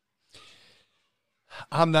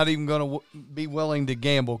 I'm not even going to be willing to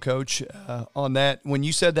gamble, Coach, on that. When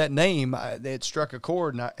you said that name, it struck a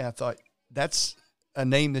chord, and I thought, that's a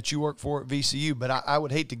name that you work for at VCU, but I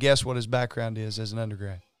would hate to guess what his background is as an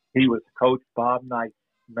undergrad. He was Coach Bob Knight's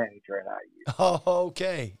manager at IU. Oh,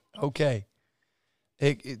 okay.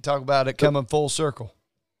 Talk about it coming full circle.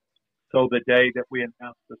 So the day that we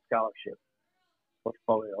announced the scholarship,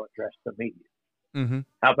 portfolio addressed immediately. Mm-hmm.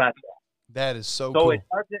 How about that? That is so So cool. it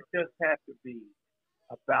doesn't just have to be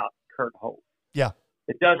about Kurt Holt. Yeah.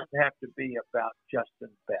 It doesn't have to be about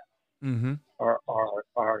Justin Beth Mm-hmm. or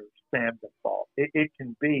Sam DeFault. It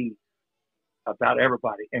can be about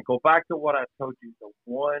everybody. And go back to what I told you, the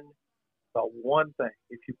one thing,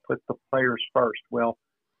 if you put the players first, well,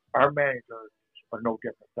 our managers are no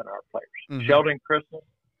different than our players. Mm-hmm. Sheldon Christmas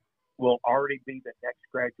will already be the next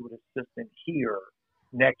graduate assistant here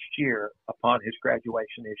next year upon his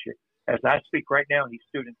graduation this year. As I speak right now, he's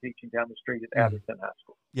student teaching down the street at Atherton High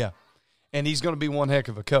School. Yeah. And he's going to be one heck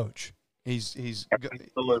of a coach. He's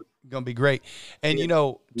going to be great. And, you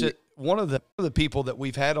know, one of the people that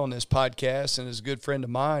we've had on this podcast and is a good friend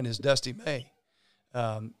of mine is Dusty May,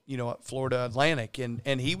 you know, at Florida Atlantic.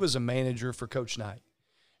 And he was a manager for Coach Knight.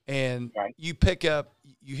 And you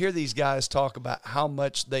hear these guys talk about how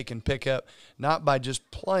much they can pick up, not by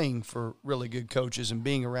just playing for really good coaches and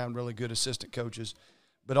being around really good assistant coaches,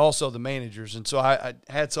 but also the managers. And so I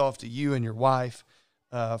hats off to you and your wife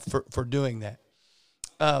for doing that.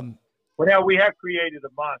 Well, now we have created a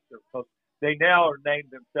monster because they now are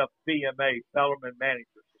named themselves BMA, Bellarmine Managers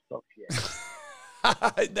Association.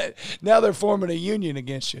 Now they're forming a union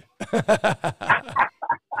against you.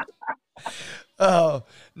 No,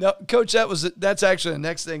 Coach, that's actually the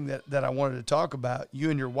next thing that I wanted to talk about,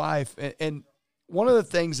 you and your wife. And one of the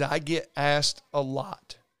things I get asked a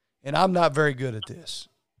lot, and I'm not very good at this,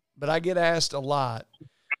 but I get asked a lot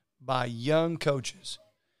by young coaches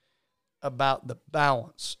about the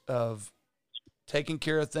balance of taking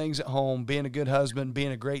care of things at home, being a good husband,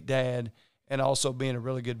 being a great dad, and also being a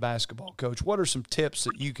really good basketball coach. What are some tips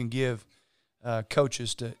that you can give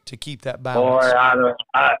coaches to keep that balance? Boy,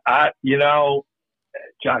 I you know,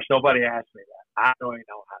 Josh, nobody asked me that. I don't even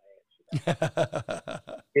know how to answer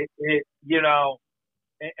that. You know,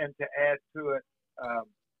 and to add to it,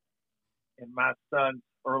 in my son's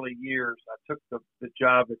early years, I took the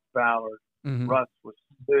job at Ballard. Mm-hmm. Russ was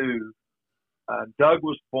 2. Doug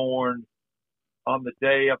was born on the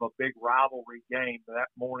day of a big rivalry game that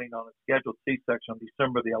morning on a scheduled C-section on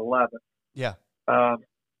December the 11th. Yeah.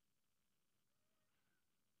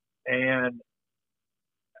 And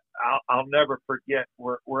I'll never forget,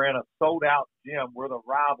 we're in a sold-out gym. We're the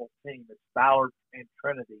rival team. It's Ballard and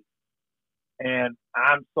Trinity. And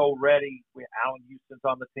I'm so ready. Alan Houston's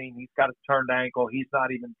on the team. He's got a turned ankle. He's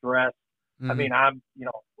not even dressed. Mm-hmm. I mean,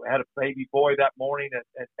 we had a baby boy that morning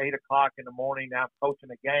at 8 o'clock in the morning. Now I'm coaching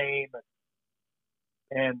a game.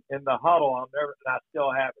 And in the huddle, I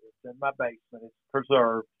still have it. It's in my basement. It's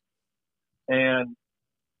preserved. And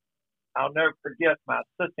I'll never forget my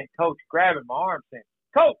assistant coach grabbing my arm saying,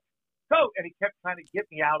 "Coach, coach," and he kept trying to get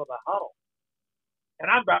me out of the huddle.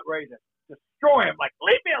 And I'm about ready to destroy him, like,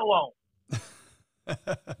 leave me alone.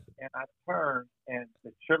 And I turned, and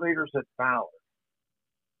the cheerleaders at Ballard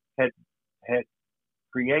had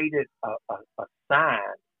created a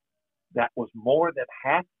sign that was more than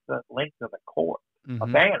half the length of the court, mm-hmm. a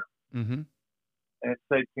banner. Mm-hmm. And it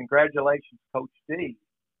said, "Congratulations, Coach D."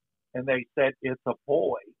 And they said, "It's a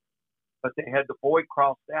boy." But they had the boy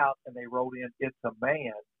crossed out, and they wrote in, "It's a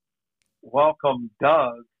man. Welcome,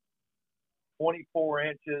 Doug, 24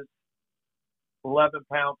 inches, 11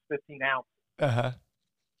 pounds, 15 ounces." Uh-huh.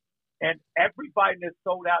 And everybody in this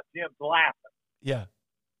sold-out gym's laughing. Yeah.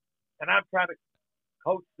 And I'm trying to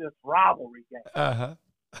coach this rivalry game. Uh-huh.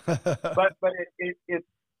 but it's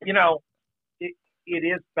you know, it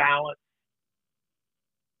is balanced.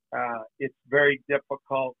 It's very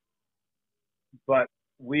difficult, but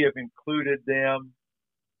we have included them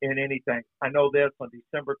in anything. I know this on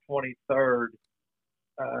December 23rd,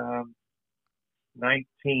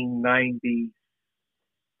 1997.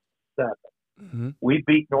 Mm-hmm. We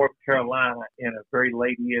beat North Carolina in a very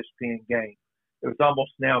late ESPN game. It was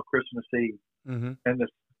almost now Christmas Eve. Mm-hmm. And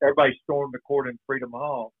everybody stormed the court in Freedom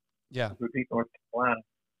Hall. Yeah. We beat North Carolina.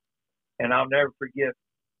 And I'll never forget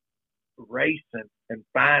racing and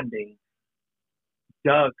finding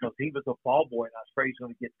Doug, because he was a ball boy, and I was afraid he was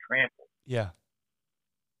going to get trampled. Yeah.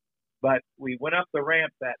 But we went up the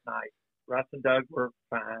ramp that night. Russ and Doug were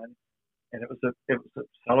fine, and it was a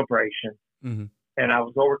celebration. Mm-hmm. And I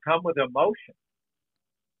was overcome with emotion.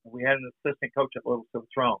 We had an assistant coach at Little Silver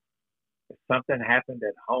Throne. If something happened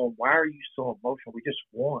at home, why are you so emotional? We just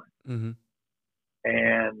won. Mm-hmm.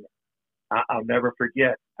 And I'll never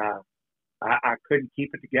forget. I couldn't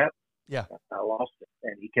keep it together. Yeah. I lost it.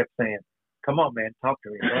 And he kept saying, "Come on, man, talk to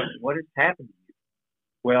me. What has happened to you?"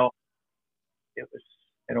 Well, it was,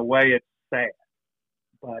 in a way, it's sad.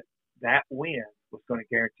 But that win was going to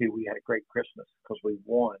guarantee we had a great Christmas because we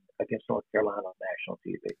won against North Carolina on national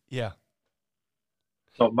TV. Yeah.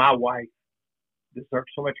 So my wife, deserve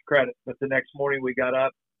so much credit. But the next morning we got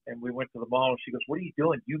up and we went to the mall, and she goes, "What are you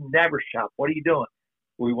doing? You never shop. What are you doing?"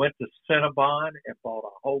 We went to Cinnabon and bought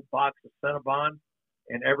a whole box of Cinnabon.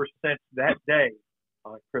 And ever since that day,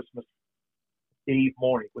 on Christmas Eve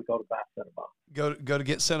morning, we go to buy Cinnabon. Go to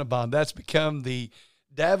get Cinnabon. That's become the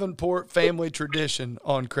Davenport family tradition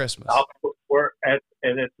on Christmas.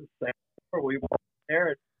 And it's the same. We walk there,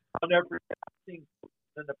 and I'll never forget. I've seen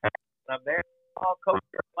in the past when I'm there. I'll coach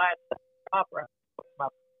your last opera. My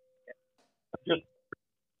just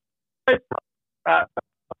and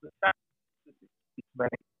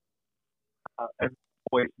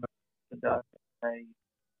always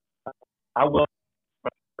I will.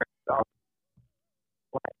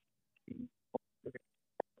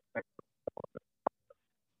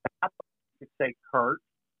 I could say Kurt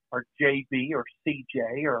or JB or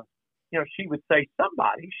CJ or, she would say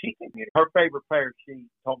somebody. She can. Her favorite player, she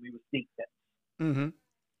told me, was defense. Mm-hmm.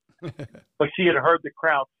 But she had heard the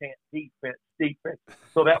crowd chant defense.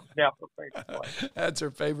 So that was now her favorite player. That's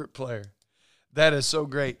her favorite player. That is so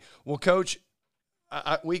great. Well, Coach,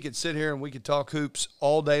 we could sit here and we could talk hoops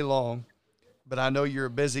all day long, but I know you're a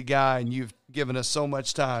busy guy and you've given us so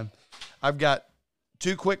much time. I've got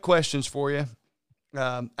 2 quick questions for you.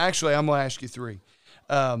 Actually, I'm going to ask you 3.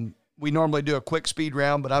 We normally do a quick speed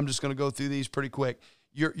round, but I'm just going to go through these pretty quick.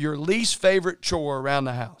 Your least favorite chore around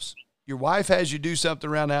the house. Your wife has you do something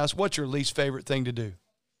around the house. What's your least favorite thing to do?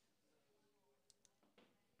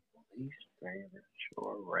 Least favorite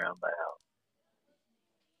chore around the house.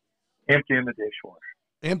 Emptying the dishwasher.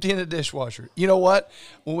 Emptying the dishwasher. You know what?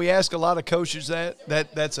 When we ask a lot of coaches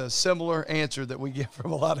that's a similar answer that we get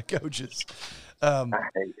from a lot of coaches. I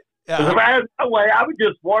hate it. Because if I had my way, I would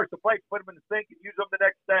just wash the plates, put them in the sink, and use them the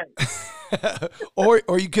next day.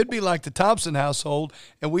 or you could be like the Thompson household,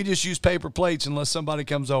 and we just use paper plates unless somebody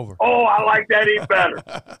comes over. Oh, I like that even better.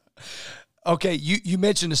 Okay, you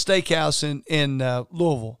mentioned a steakhouse in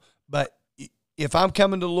Louisville, but if I'm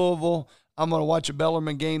coming to Louisville, I'm going to watch a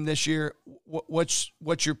Bellarmine game this year. What's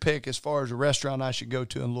your pick as far as a restaurant I should go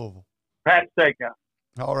to in Louisville? Pat's Steakhouse.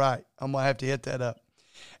 All right, I'm going to have to hit that up.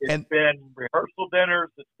 It's been rehearsal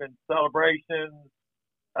dinners. It's been celebrations.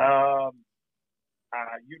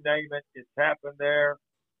 You name it, it's happened there.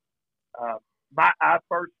 I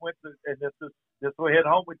first went to, and this will hit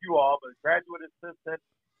home with you all, but graduate assistant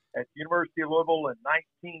at the University of Louisville in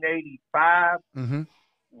 1985. Mm-hmm.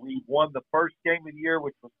 We won the first game of the year,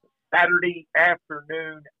 which was the Saturday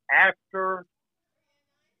afternoon after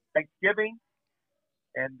Thanksgiving.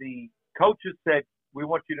 And the coaches said, "We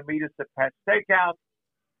want you to meet us at Pat's Steakhouse."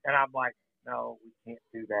 And I'm like, "No, we can't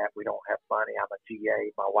do that. We don't have money. I'm a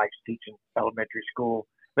GA. My wife's teaching elementary school."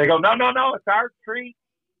 They go, "No, it's our treat."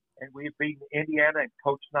 And we had beaten Indiana and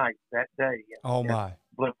Coach Knight that day. Oh, my.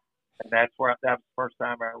 And that was the first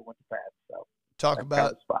time I ever went to Pat's. So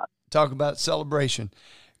talk about celebration.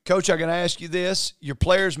 Coach, I'm going to ask you this. Your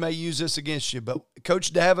players may use this against you, but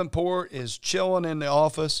Coach Davenport is chilling in the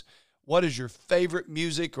office. What is your favorite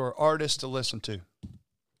music or artist to listen to?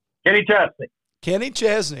 Kenny Chesney. Kenny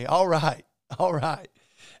Chesney. All right.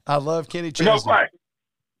 I love Kenny Chesney. No question.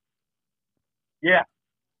 Yeah.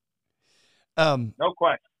 No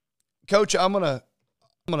question. Coach, I'm gonna.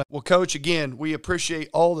 Well, Coach, again, we appreciate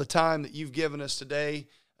all the time that you've given us today.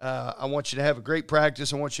 I want you to have a great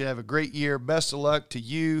practice. I want you to have a great year. Best of luck to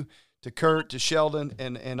you, to Kurt, to Sheldon,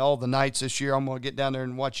 and all the Knights this year. I'm going to get down there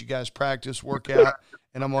and watch you guys practice, work out,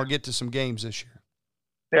 and I'm going to get to some games this year.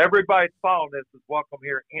 Everybody following this is welcome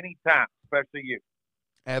here anytime, especially you.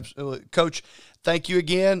 Absolutely. Coach, thank you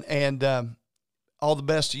again, and all the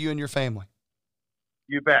best to you and your family.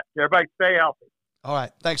 You bet. Everybody stay healthy. All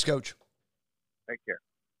right. Thanks, Coach. Take care.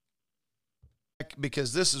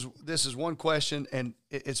 Because this is one question, and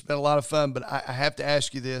it's been a lot of fun, but I have to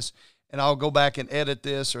ask you this, and I'll go back and edit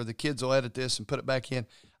this, or the kids will edit this and put it back in.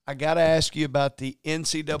 I got to ask you about the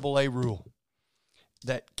NCAA rule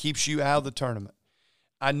that keeps you out of the tournament.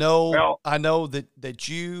 I know that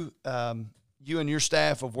you and your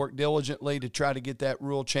staff have worked diligently to try to get that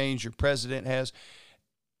rule changed. Your president has.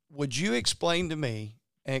 Would you explain to me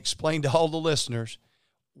and explain to all the listeners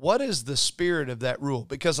what is the spirit of that rule?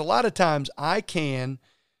 Because a lot of times I can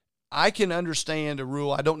understand a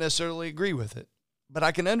rule. I don't necessarily agree with it, but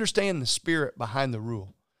I can understand the spirit behind the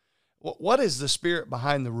rule. What is the spirit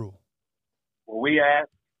behind the rule? Well, we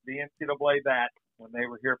asked the NCAA that when they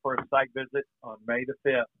were here for a site visit on May the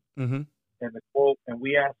 5th. Mm-hmm. And the quote, and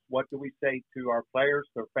we asked, what do we say to our players,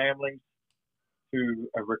 their families, to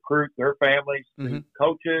recruit their families, mm-hmm. to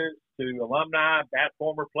coaches, to alumni,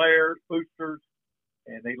 former players, boosters.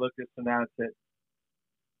 And they looked at us and said,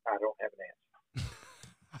 "I don't have an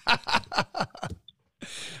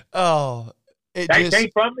answer." Oh, It They just, came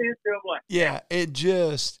from the NCAA. yeah, it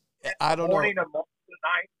just, I don't know. Morning and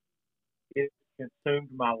night, it consumed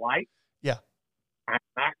my life. Yeah. I'm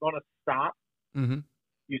not going to stop. Mm-hmm.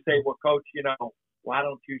 You say, well, Coach, why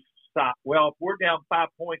don't you stop? Well, if we're down 5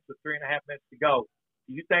 points with 3.5 minutes to go,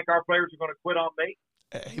 do you think our players are going to quit on me?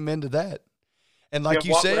 Amen to that. And like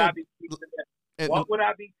Then you said, what would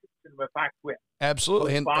I be teaching them if I quit?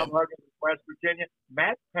 absolutely. And, Bob Huggins in West Virginia,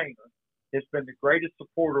 Matt Painter has been the greatest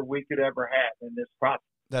supporter we could ever have in this process.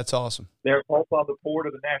 that's awesome. They're both on the board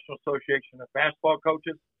of the National Association of Basketball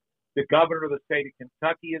Coaches. The governor of the state of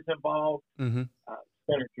Kentucky is involved. Mm-hmm.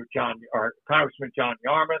 Congressman John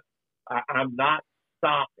Yarmouth. I'm not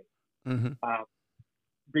stopping Mm-hmm.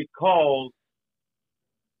 because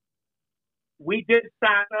we did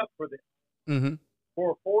sign up for this Mm-hmm.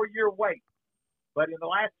 for a 4-year wait. But in the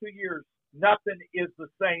last 2 years, nothing is the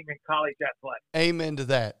same in college athletics. Amen to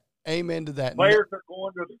that. Amen to that. Players are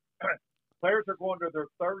going to their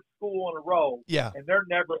third school in a row, Yeah. and they're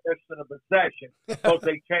never missing a possession because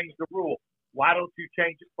they changed the rule. Why don't you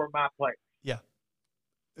change it for my players? Yeah.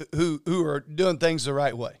 Who are doing things the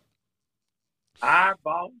right way. I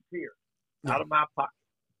volunteer out of my pocket.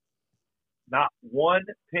 Not one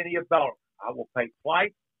penny of Bellarmine. I will pay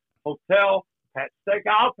flight, hotel, pat steak.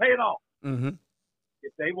 I'll pay it all. Mm-hmm.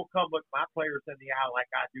 If they will come look my players in the eye like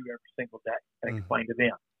I do every single day and Mhm. explain to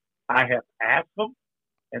them. I have asked them,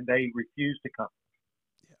 and they refuse to come.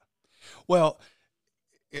 Well,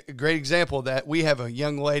 a great example of that, we have a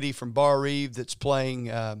young lady from Bar Eve that's playing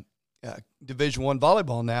Division I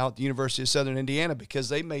volleyball now at the University of Southern Indiana because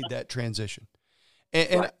they made that transition.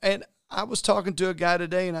 And I was talking to a guy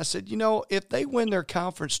today, and I said, if they win their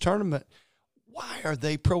conference tournament, why are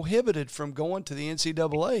they prohibited from going to the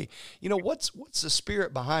NCAA? What's the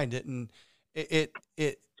spirit behind it? And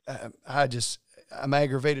I'm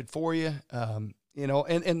aggravated for you. And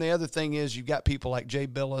the other thing is you've got people like Jay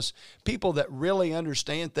Billis, people that really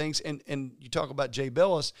understand things. And you talk about Jay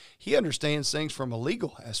Billis, he understands things from a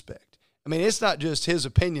legal aspect. I mean, it's not just his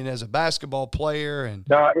opinion as a basketball player, and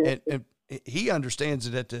he understands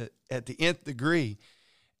it at the nth degree.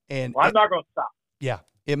 And I'm not going to stop. Yeah,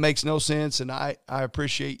 it makes no sense. And I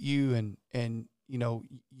appreciate you and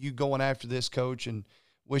you going after this, Coach, and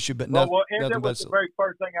wish you nothing that but was the very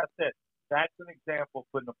first thing I said. That's an example of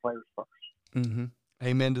putting the players first. Mm-hmm.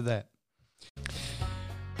 Amen to that.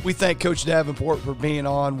 We thank Coach Davenport for being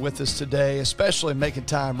on with us today, especially making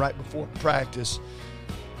time right before practice.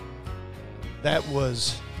 That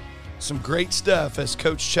was some great stuff as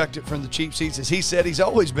Coach chucked it from the cheap seats. As he said, he's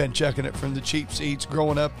always been chucking it from the cheap seats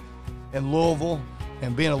growing up in Louisville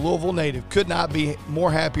and being a Louisville native. Could not be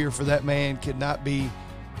more happier for that man. Could not be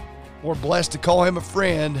more blessed to call him a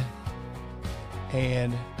friend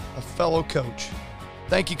and a fellow coach.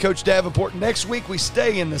 Thank you, Coach Davenport. Next week, we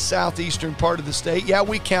stay in the southeastern part of the state. Yeah,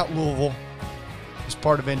 we count Louisville as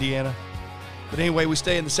part of Indiana. But anyway, we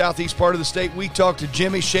stay in the southeast part of the state. We talk to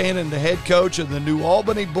Jimmy Shannon, the head coach of the New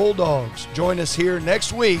Albany Bulldogs. Join us here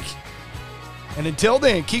next week. And until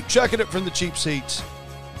then, keep chucking it from the cheap seats.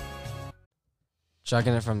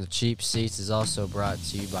 Chucking It from the Cheap Seats is also brought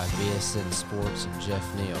to you by BSN Sports and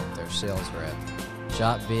Jeff Neal, their sales rep.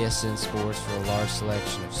 Shop BSN Sports for a large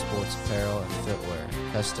selection of sports apparel and footwear,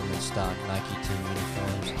 custom and stock Nike team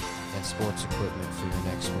uniforms, and sports equipment for your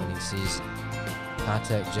next winning season.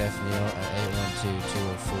 Contact Jeff Neal at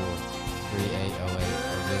 812-204-3808 or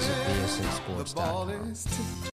visit bsnsports.com.